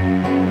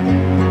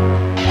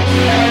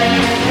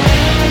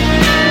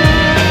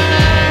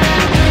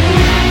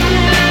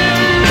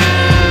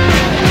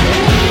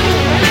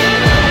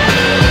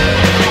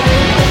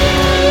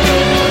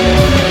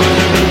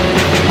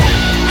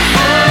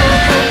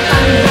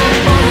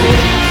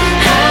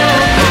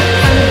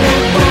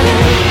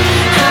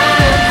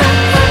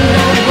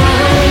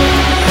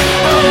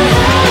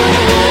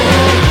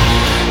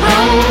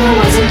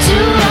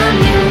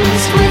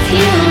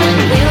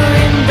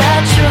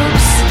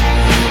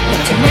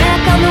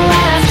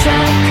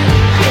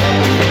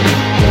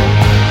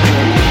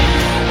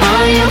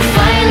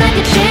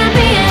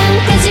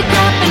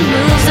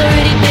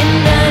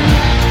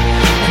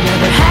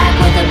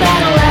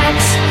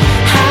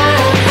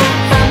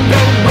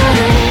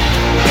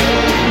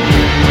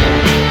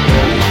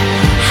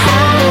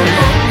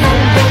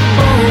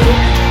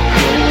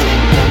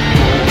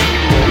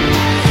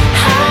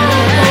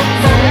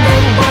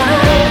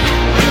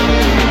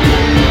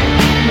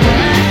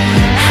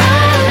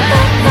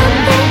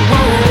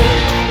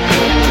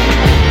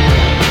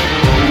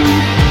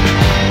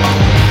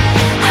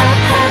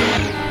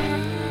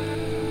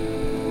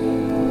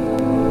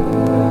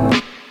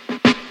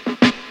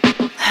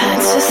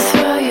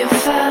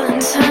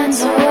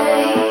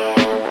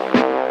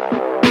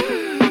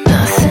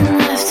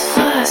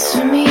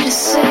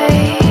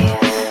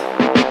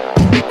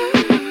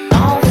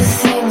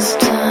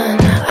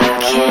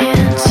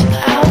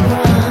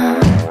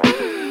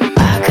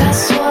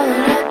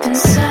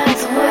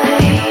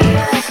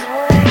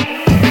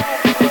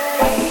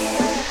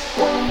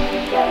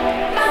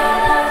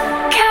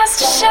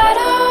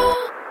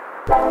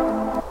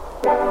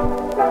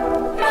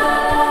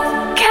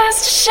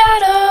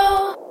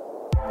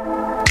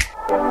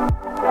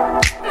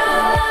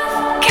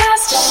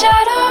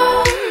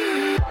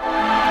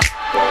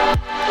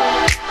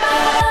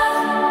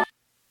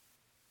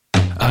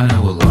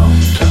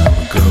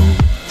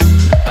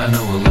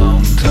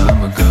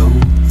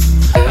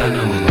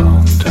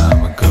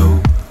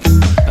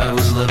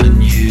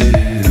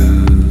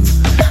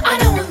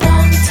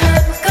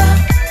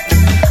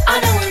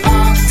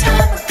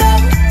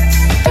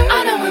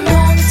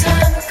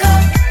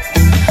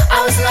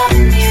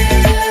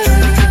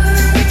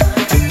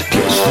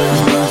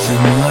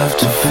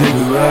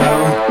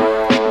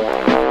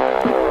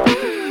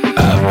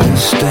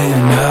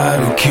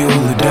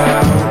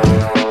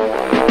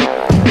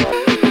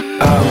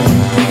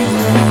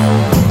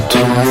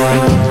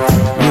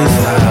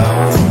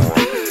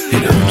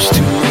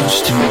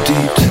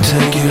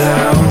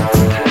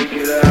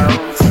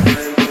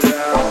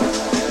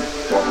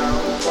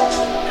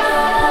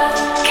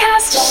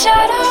 Cast a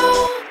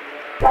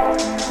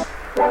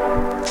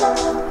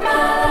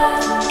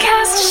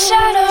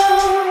shadow.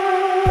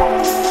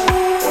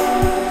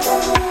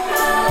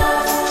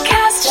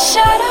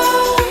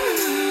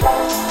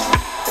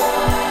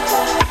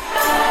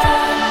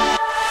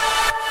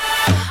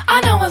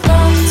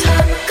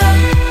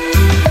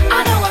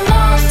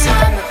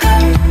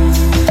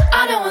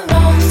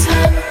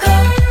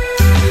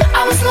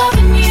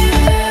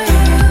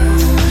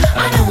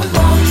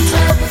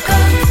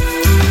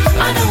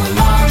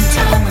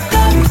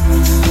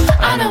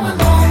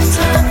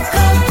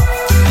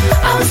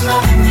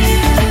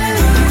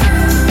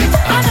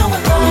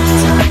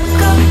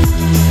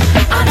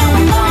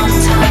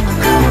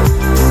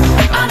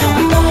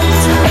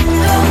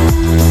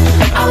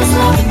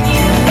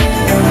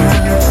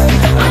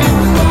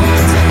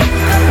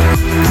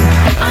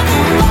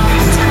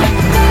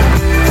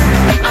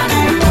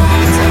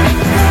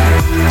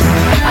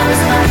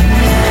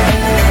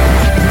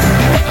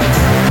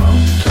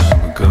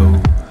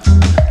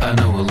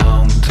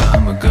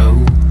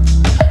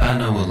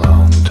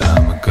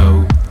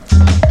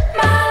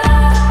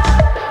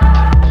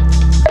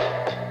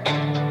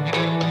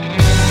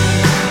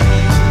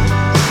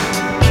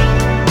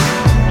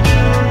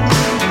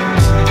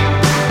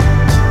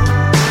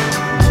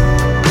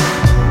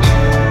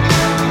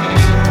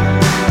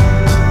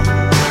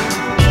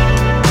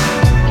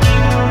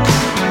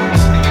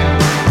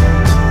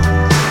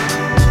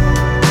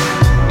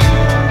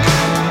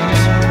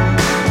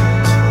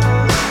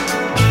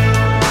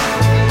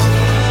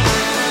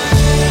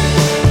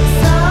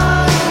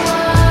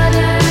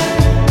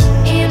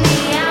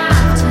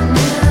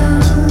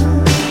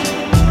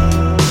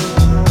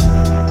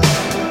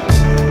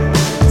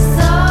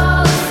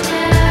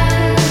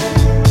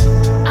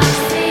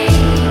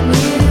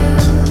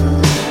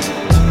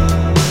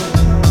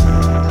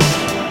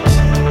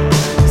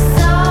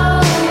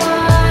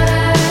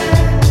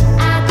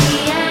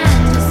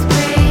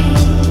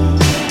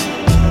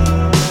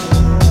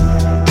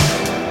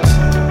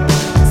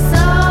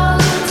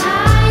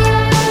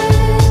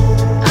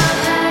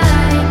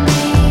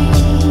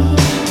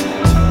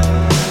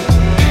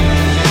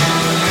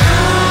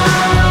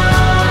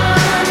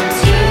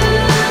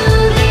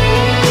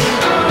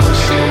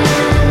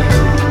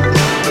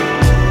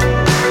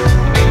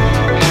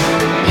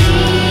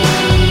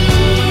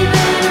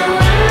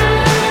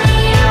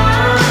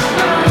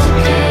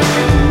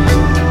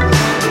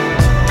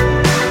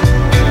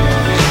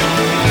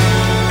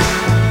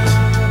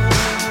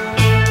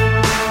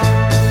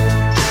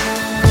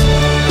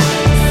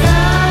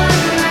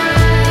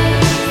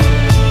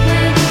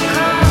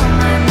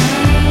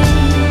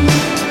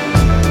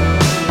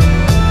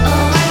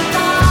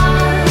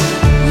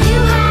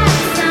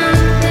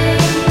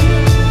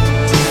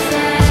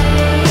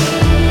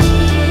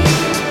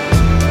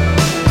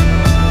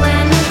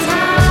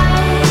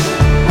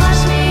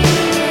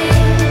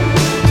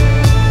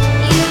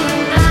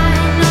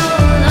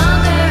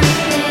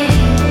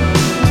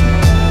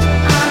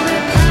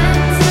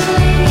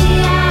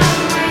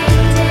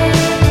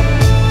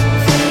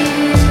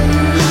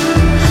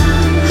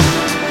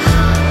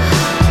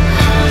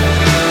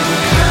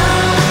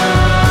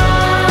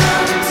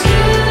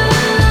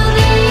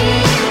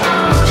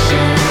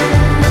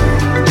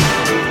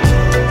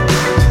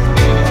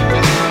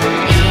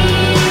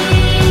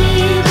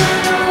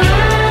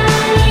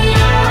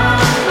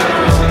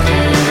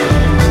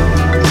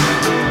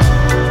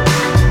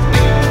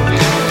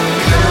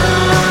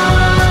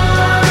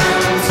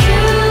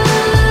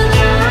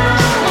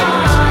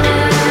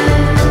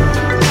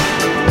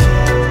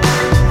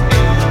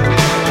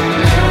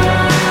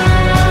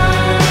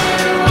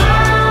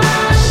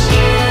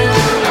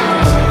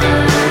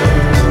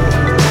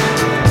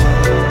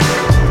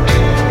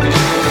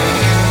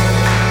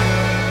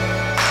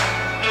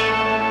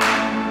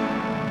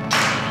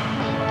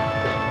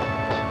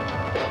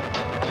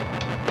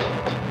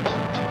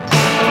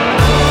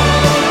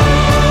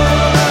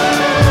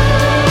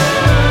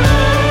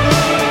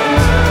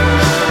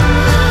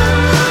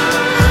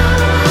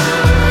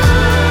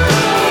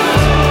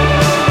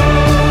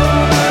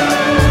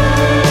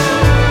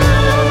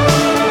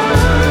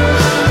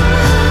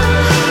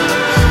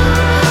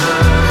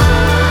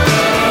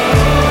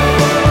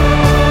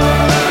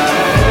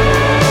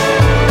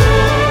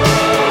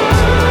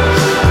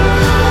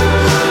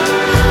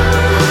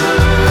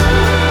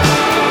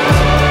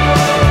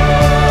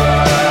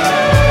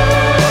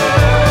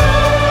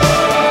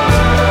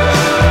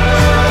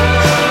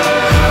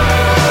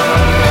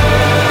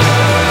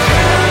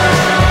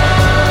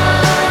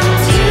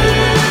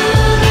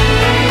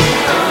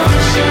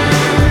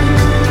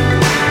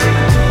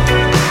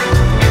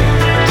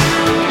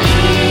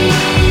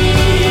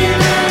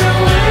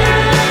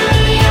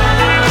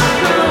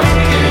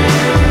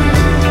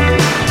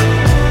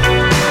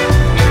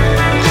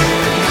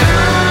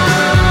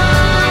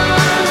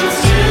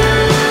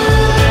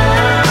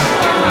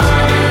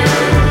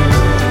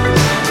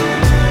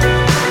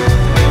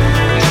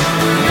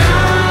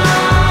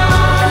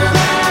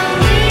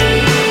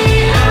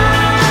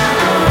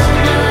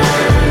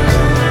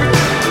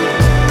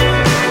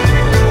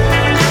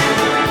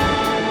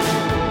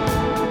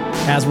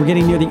 we're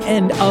getting near the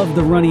end of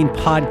the Running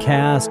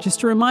Podcast,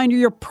 just a reminder,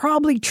 you're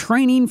probably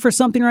training for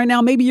something right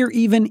now. Maybe you're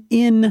even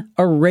in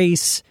a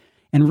race.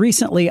 And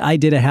recently I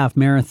did a half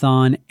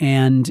marathon.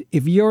 And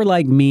if you're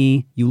like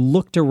me, you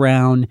looked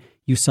around,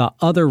 you saw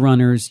other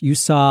runners, you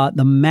saw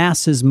the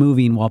masses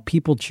moving while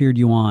people cheered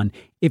you on.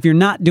 If you're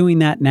not doing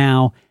that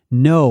now,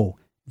 know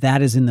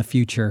that is in the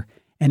future.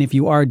 And if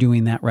you are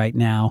doing that right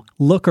now,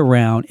 look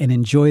around and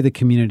enjoy the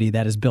community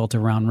that is built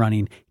around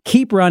running.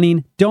 Keep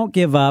running. Don't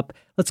give up.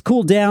 Let's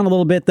cool down a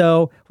little bit,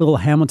 though. A little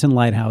Hamilton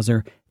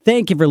Lighthouser.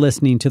 Thank you for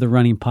listening to the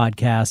Running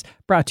Podcast,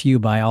 brought to you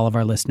by all of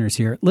our listeners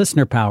here at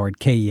listener-powered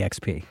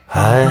KEXP.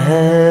 I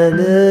had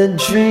a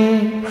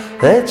dream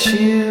that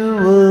you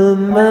were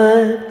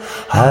mine.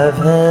 I've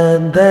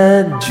had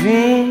that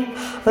dream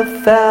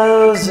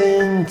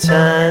 1,000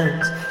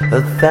 times,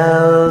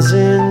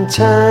 1,000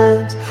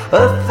 times,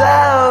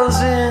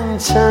 1,000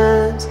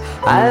 times.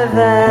 I've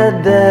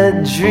had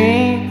that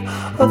dream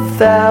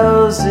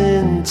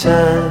 1,000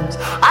 times.